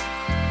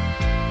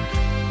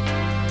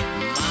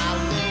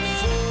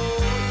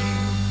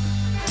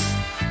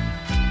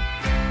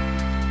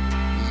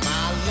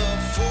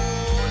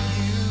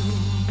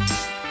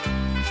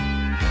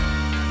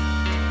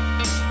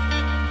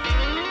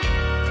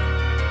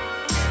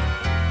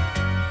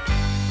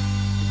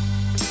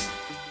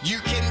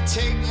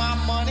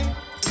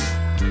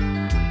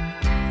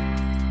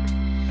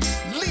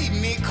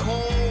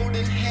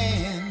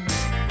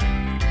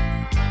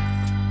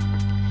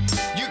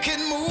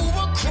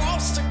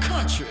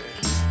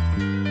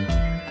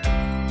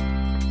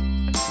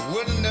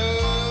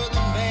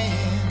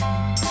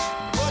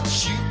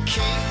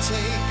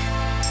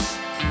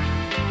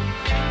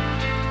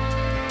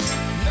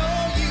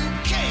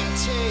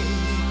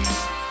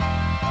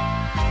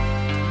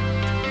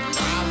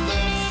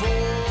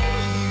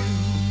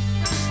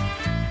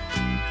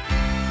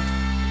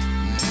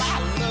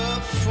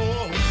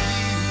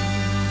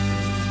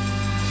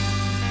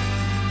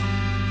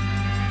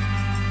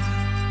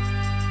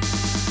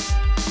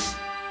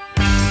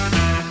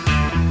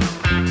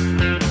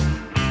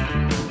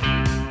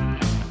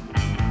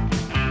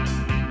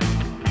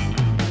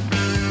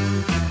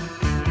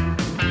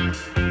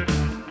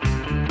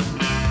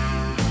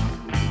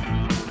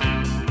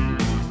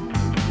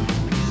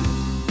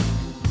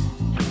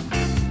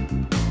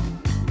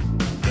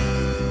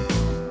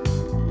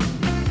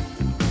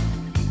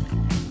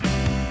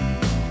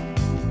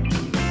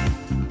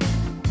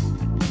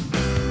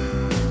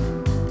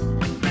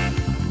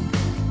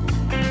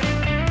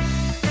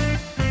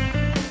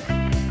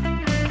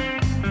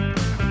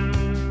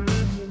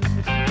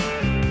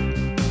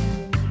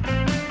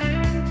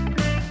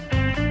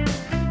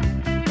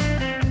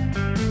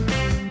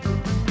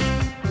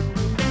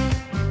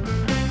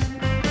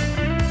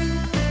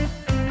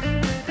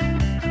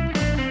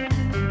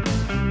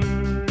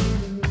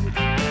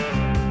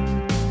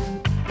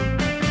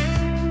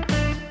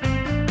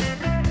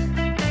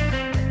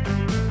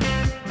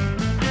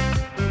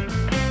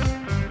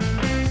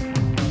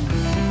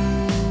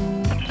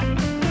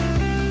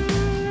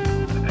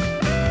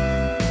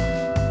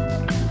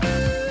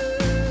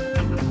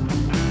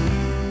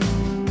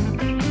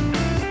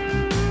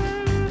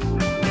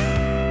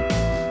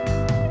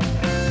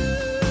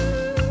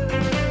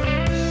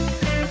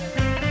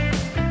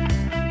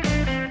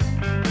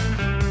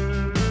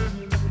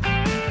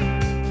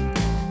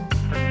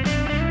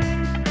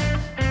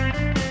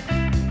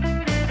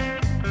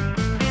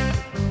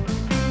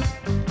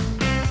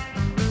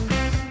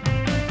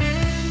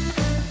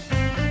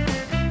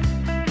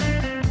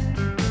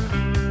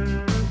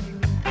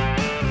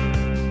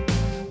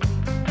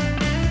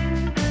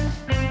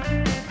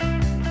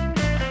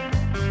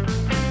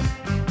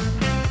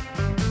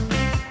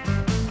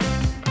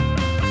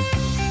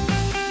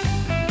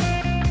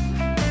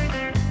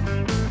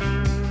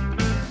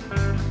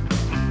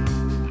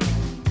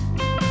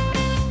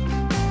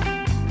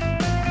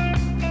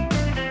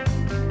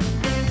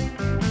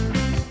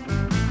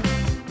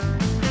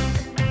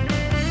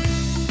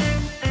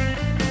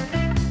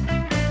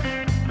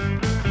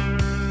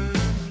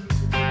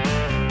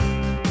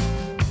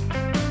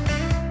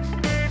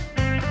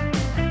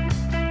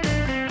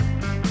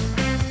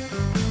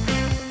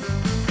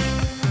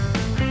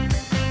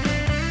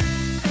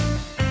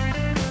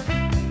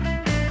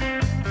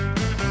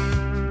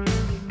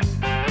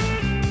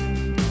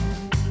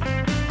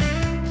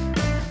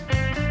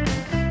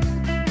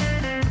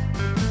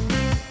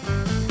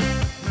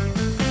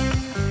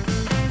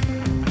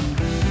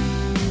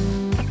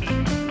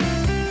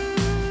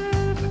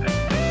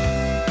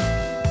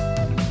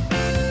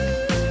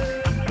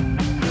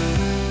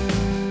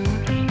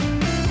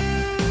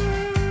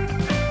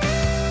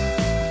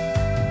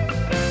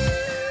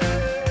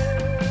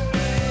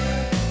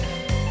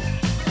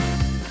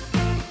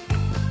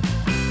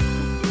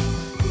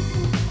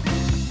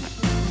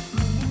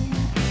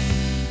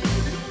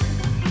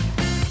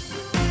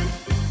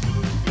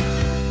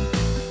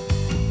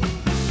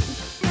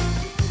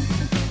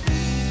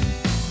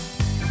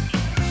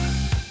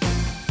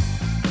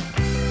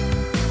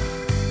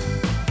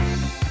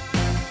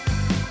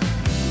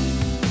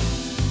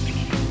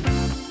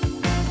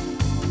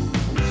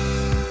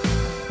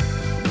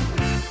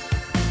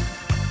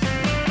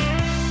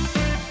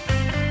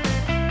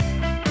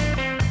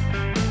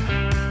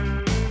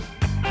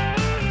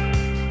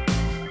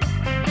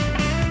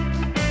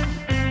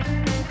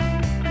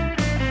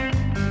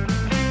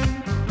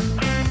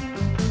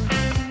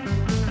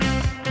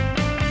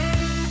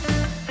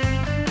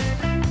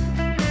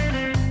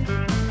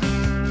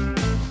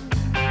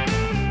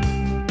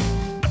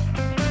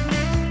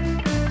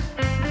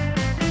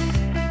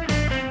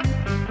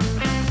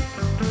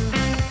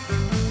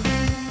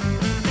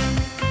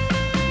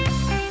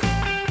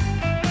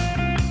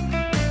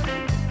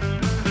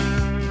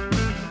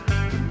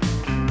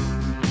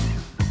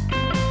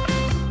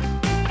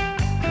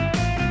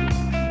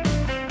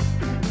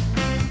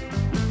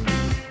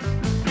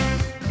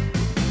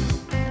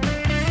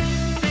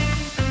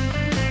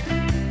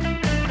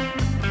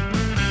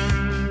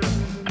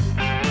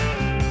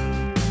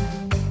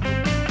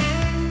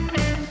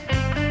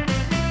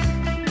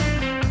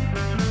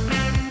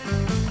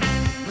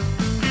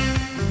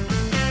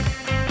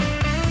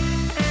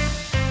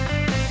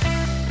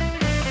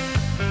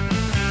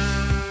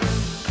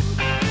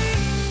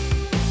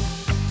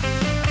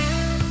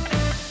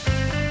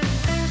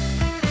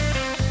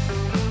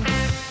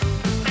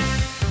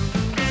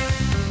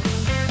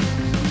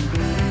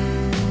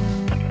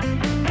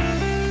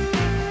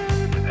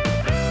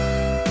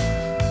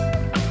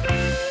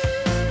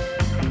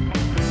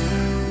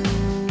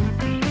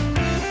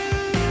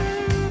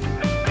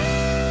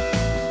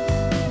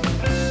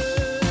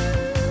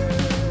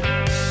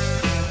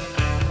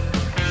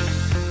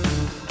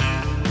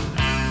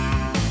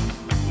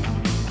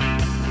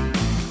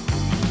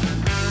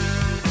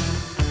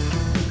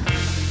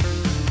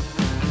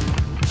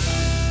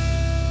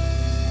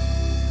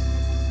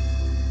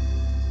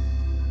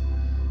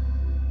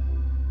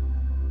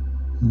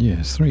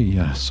Yes, three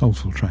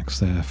soulful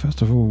tracks there.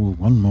 First of all,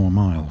 One More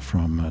Mile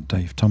from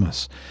Dave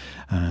Thomas,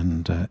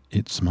 and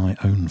It's My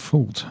Own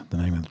Fault, the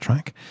name of the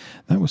track.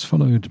 That was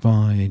followed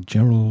by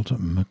Gerald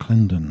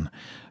McClendon,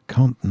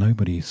 Can't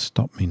Nobody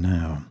Stop Me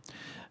Now,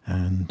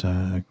 and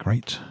a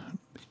great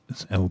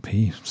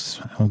LP,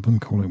 album,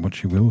 call it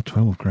what you will,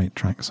 12 great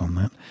tracks on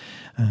that.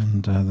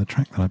 And the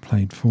track that I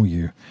played for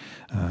you,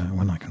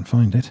 when I can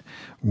find it,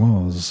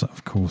 was,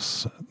 of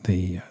course,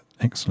 the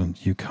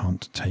excellent You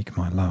Can't Take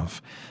My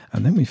Love.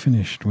 And then we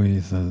finished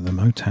with the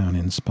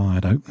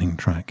Motown-inspired opening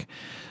track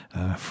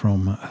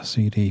from a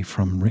CD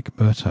from Rick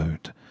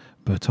Bertod.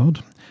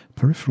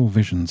 Peripheral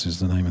Visions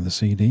is the name of the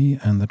CD,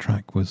 and the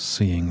track was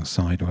Seeing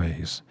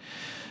Sideways.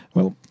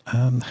 Well,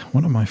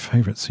 one of my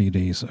favourite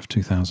CDs of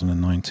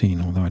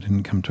 2019, although I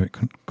didn't come to it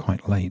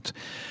quite late,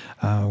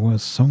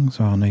 was Songs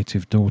of Our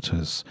Native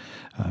Daughters,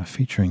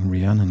 featuring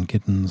Rhiannon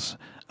Giddens,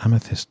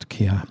 Amethyst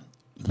Kia,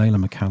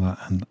 Layla McCalla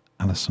and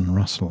Alison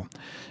Russell.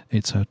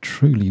 It's a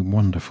truly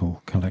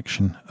wonderful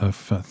collection of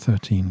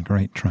 13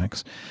 great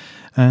tracks,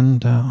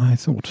 and I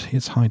thought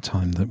it's high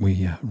time that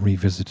we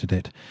revisited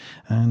it.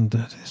 And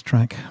this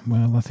track,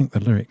 well, I think the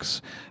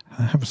lyrics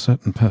have a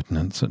certain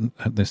pertinence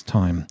at this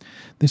time.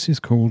 This is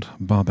called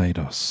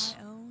Barbados.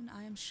 I own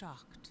I am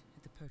shocked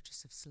at the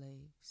purchase of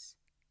slaves,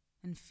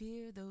 and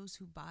fear those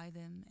who buy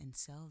them and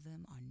sell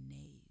them are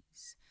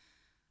knaves.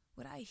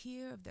 What I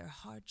hear of their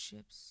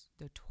hardships,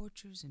 their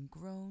tortures and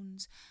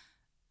groans,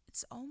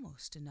 it's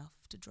almost enough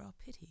to draw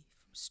pity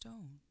from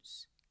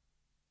stones.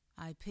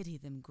 I pity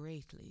them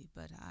greatly,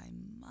 but I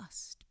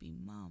must be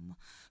mum,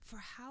 for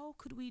how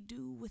could we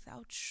do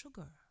without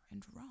sugar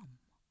and rum?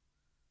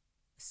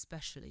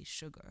 Especially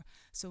sugar,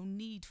 so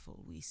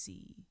needful we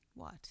see.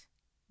 What,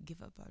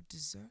 give up our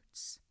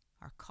desserts,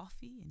 our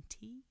coffee and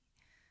tea?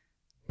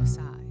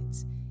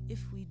 Besides,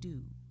 if we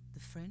do, the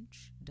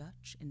French,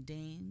 Dutch, and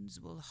Danes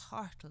will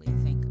heartily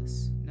thank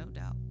us, no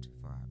doubt,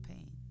 for our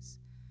pains.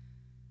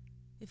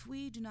 If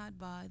we do not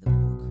buy the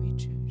poor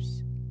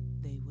creatures,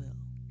 they will,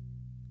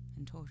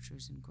 and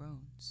tortures and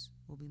groans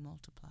will be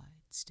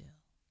multiplied still.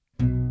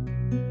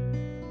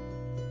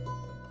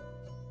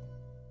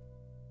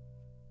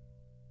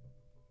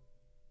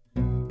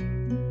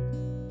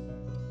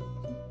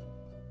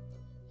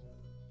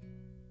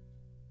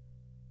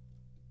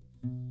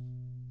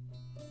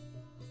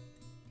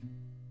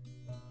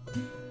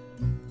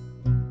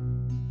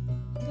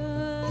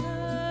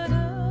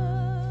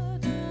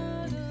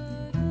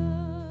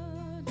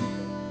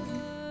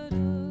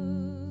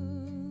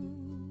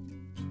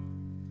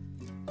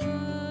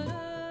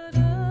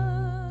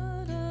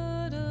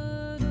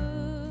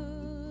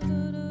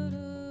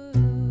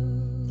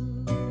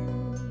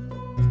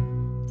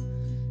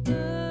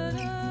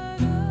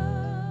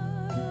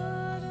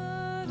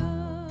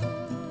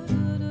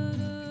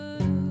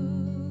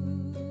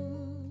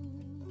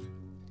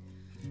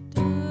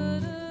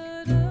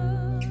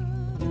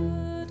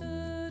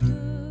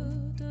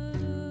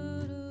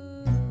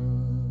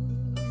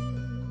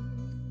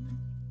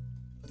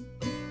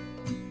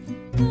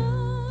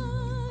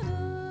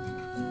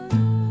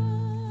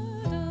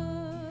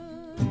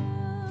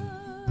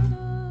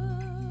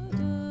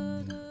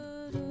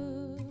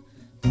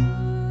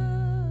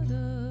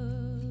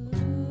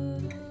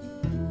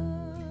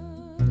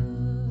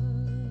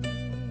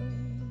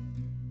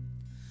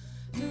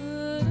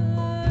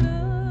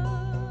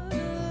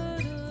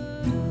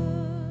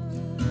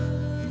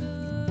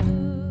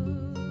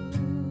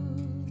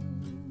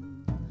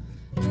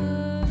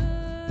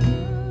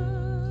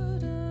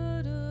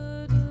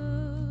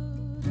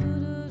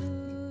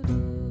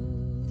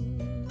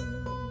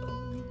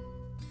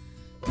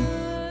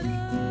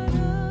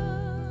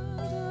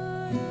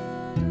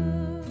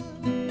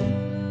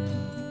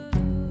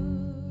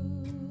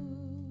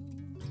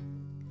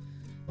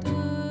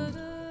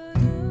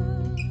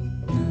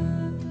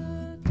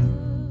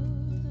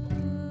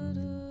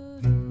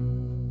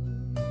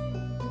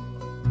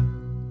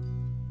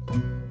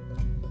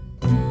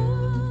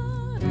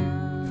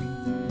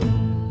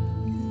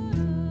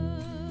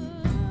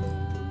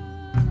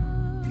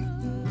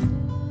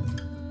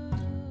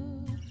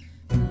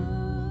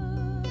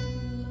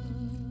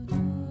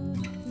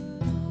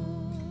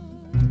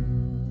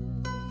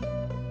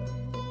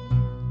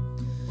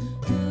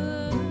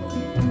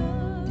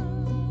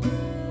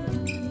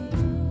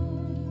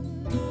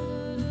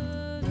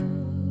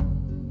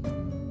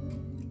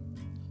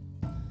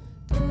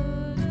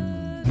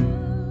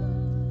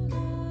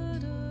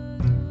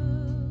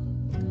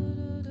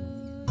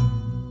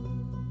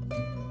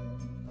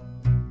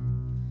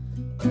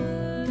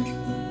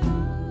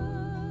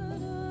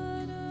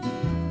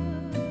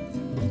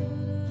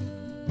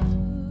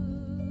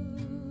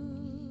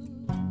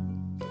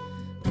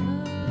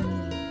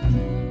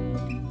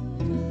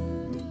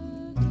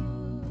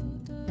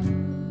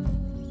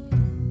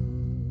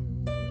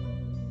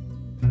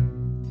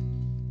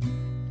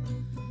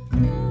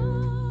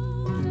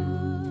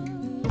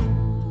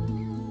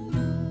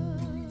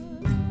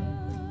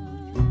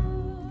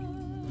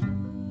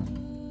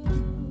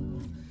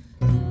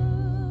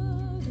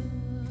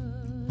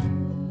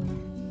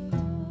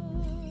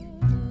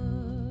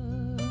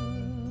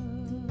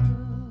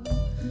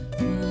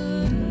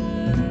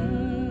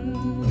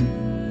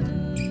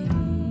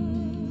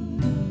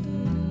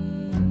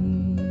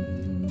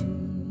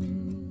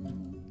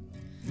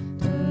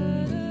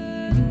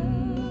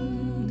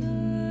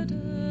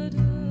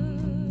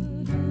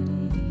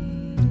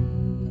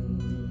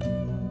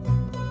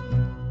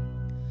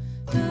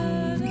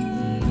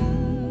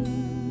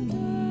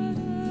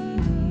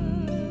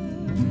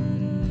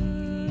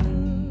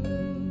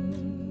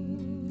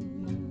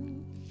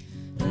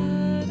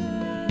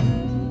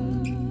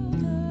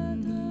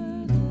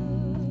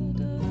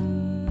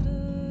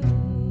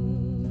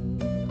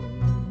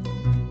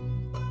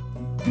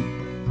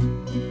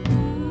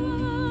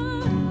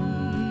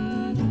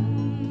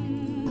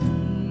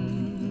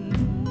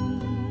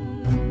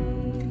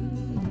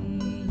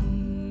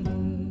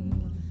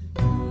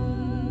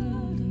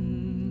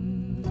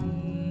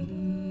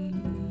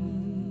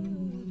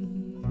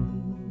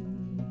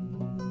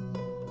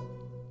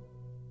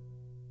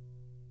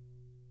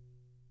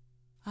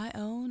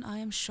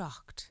 I'm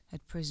shocked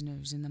at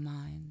prisoners in the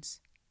mines,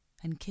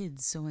 and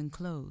kids sewing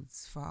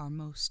clothes for our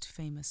most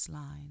famous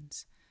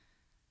lines.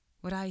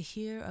 What I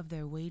hear of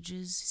their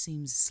wages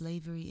seems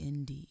slavery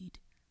indeed.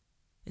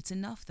 It's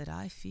enough that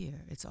I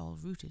fear it's all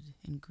rooted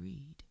in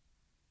greed.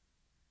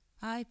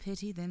 I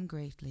pity them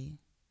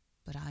greatly,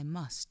 but I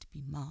must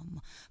be mum,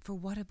 for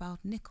what about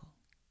nickel,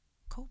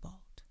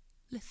 cobalt,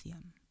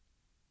 lithium?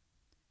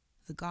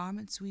 The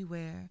garments we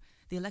wear,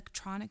 the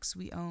electronics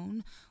we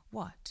own,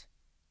 what?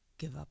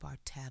 Give up our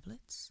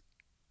tablets,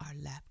 our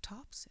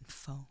laptops and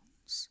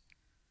phones?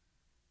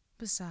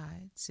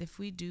 Besides, if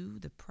we do,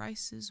 the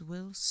prices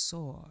will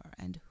soar,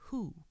 and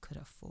who could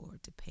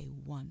afford to pay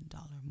 $1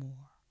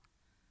 more?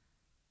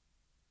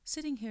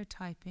 Sitting here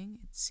typing,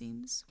 it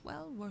seems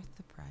well worth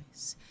the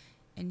price,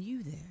 and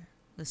you there,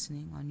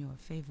 listening on your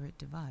favorite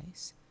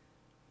device.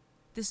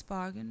 This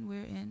bargain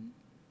we're in,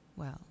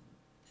 well,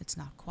 it's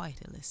not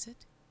quite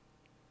illicit.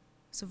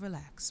 So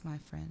relax, my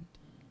friend.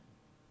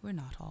 We're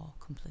not all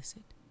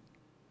complicit.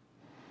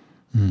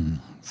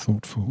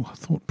 Thoughtful,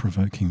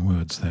 thought-provoking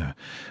words there.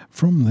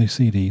 From the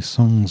CD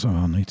Songs of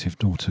Our Native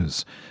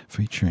Daughters,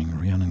 featuring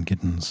Rhiannon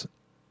Giddens,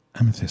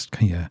 Amethyst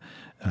Kia,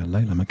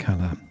 Layla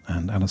McCalla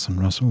and Alison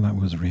Russell. That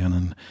was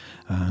Rhiannon,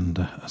 and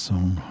a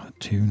song, a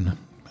tune,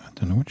 I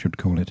don't know what you'd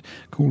call it,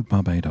 called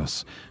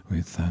Barbados,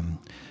 with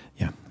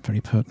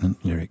very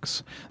pertinent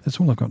lyrics. That's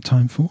all I've got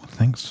time for.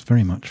 Thanks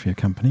very much for your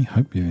company.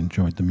 Hope you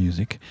enjoyed the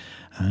music,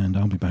 and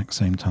I'll be back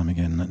same time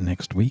again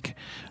next week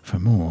for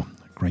more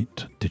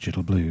great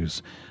digital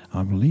blues.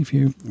 I will leave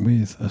you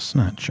with a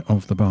snatch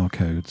of the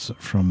Barcodes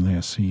from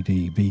their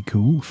CD Be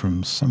Cool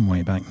from some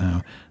way back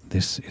now.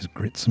 This is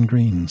Grits and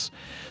Greens.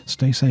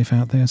 Stay safe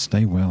out there,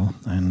 stay well,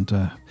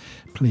 and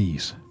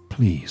please,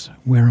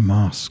 wear a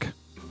mask.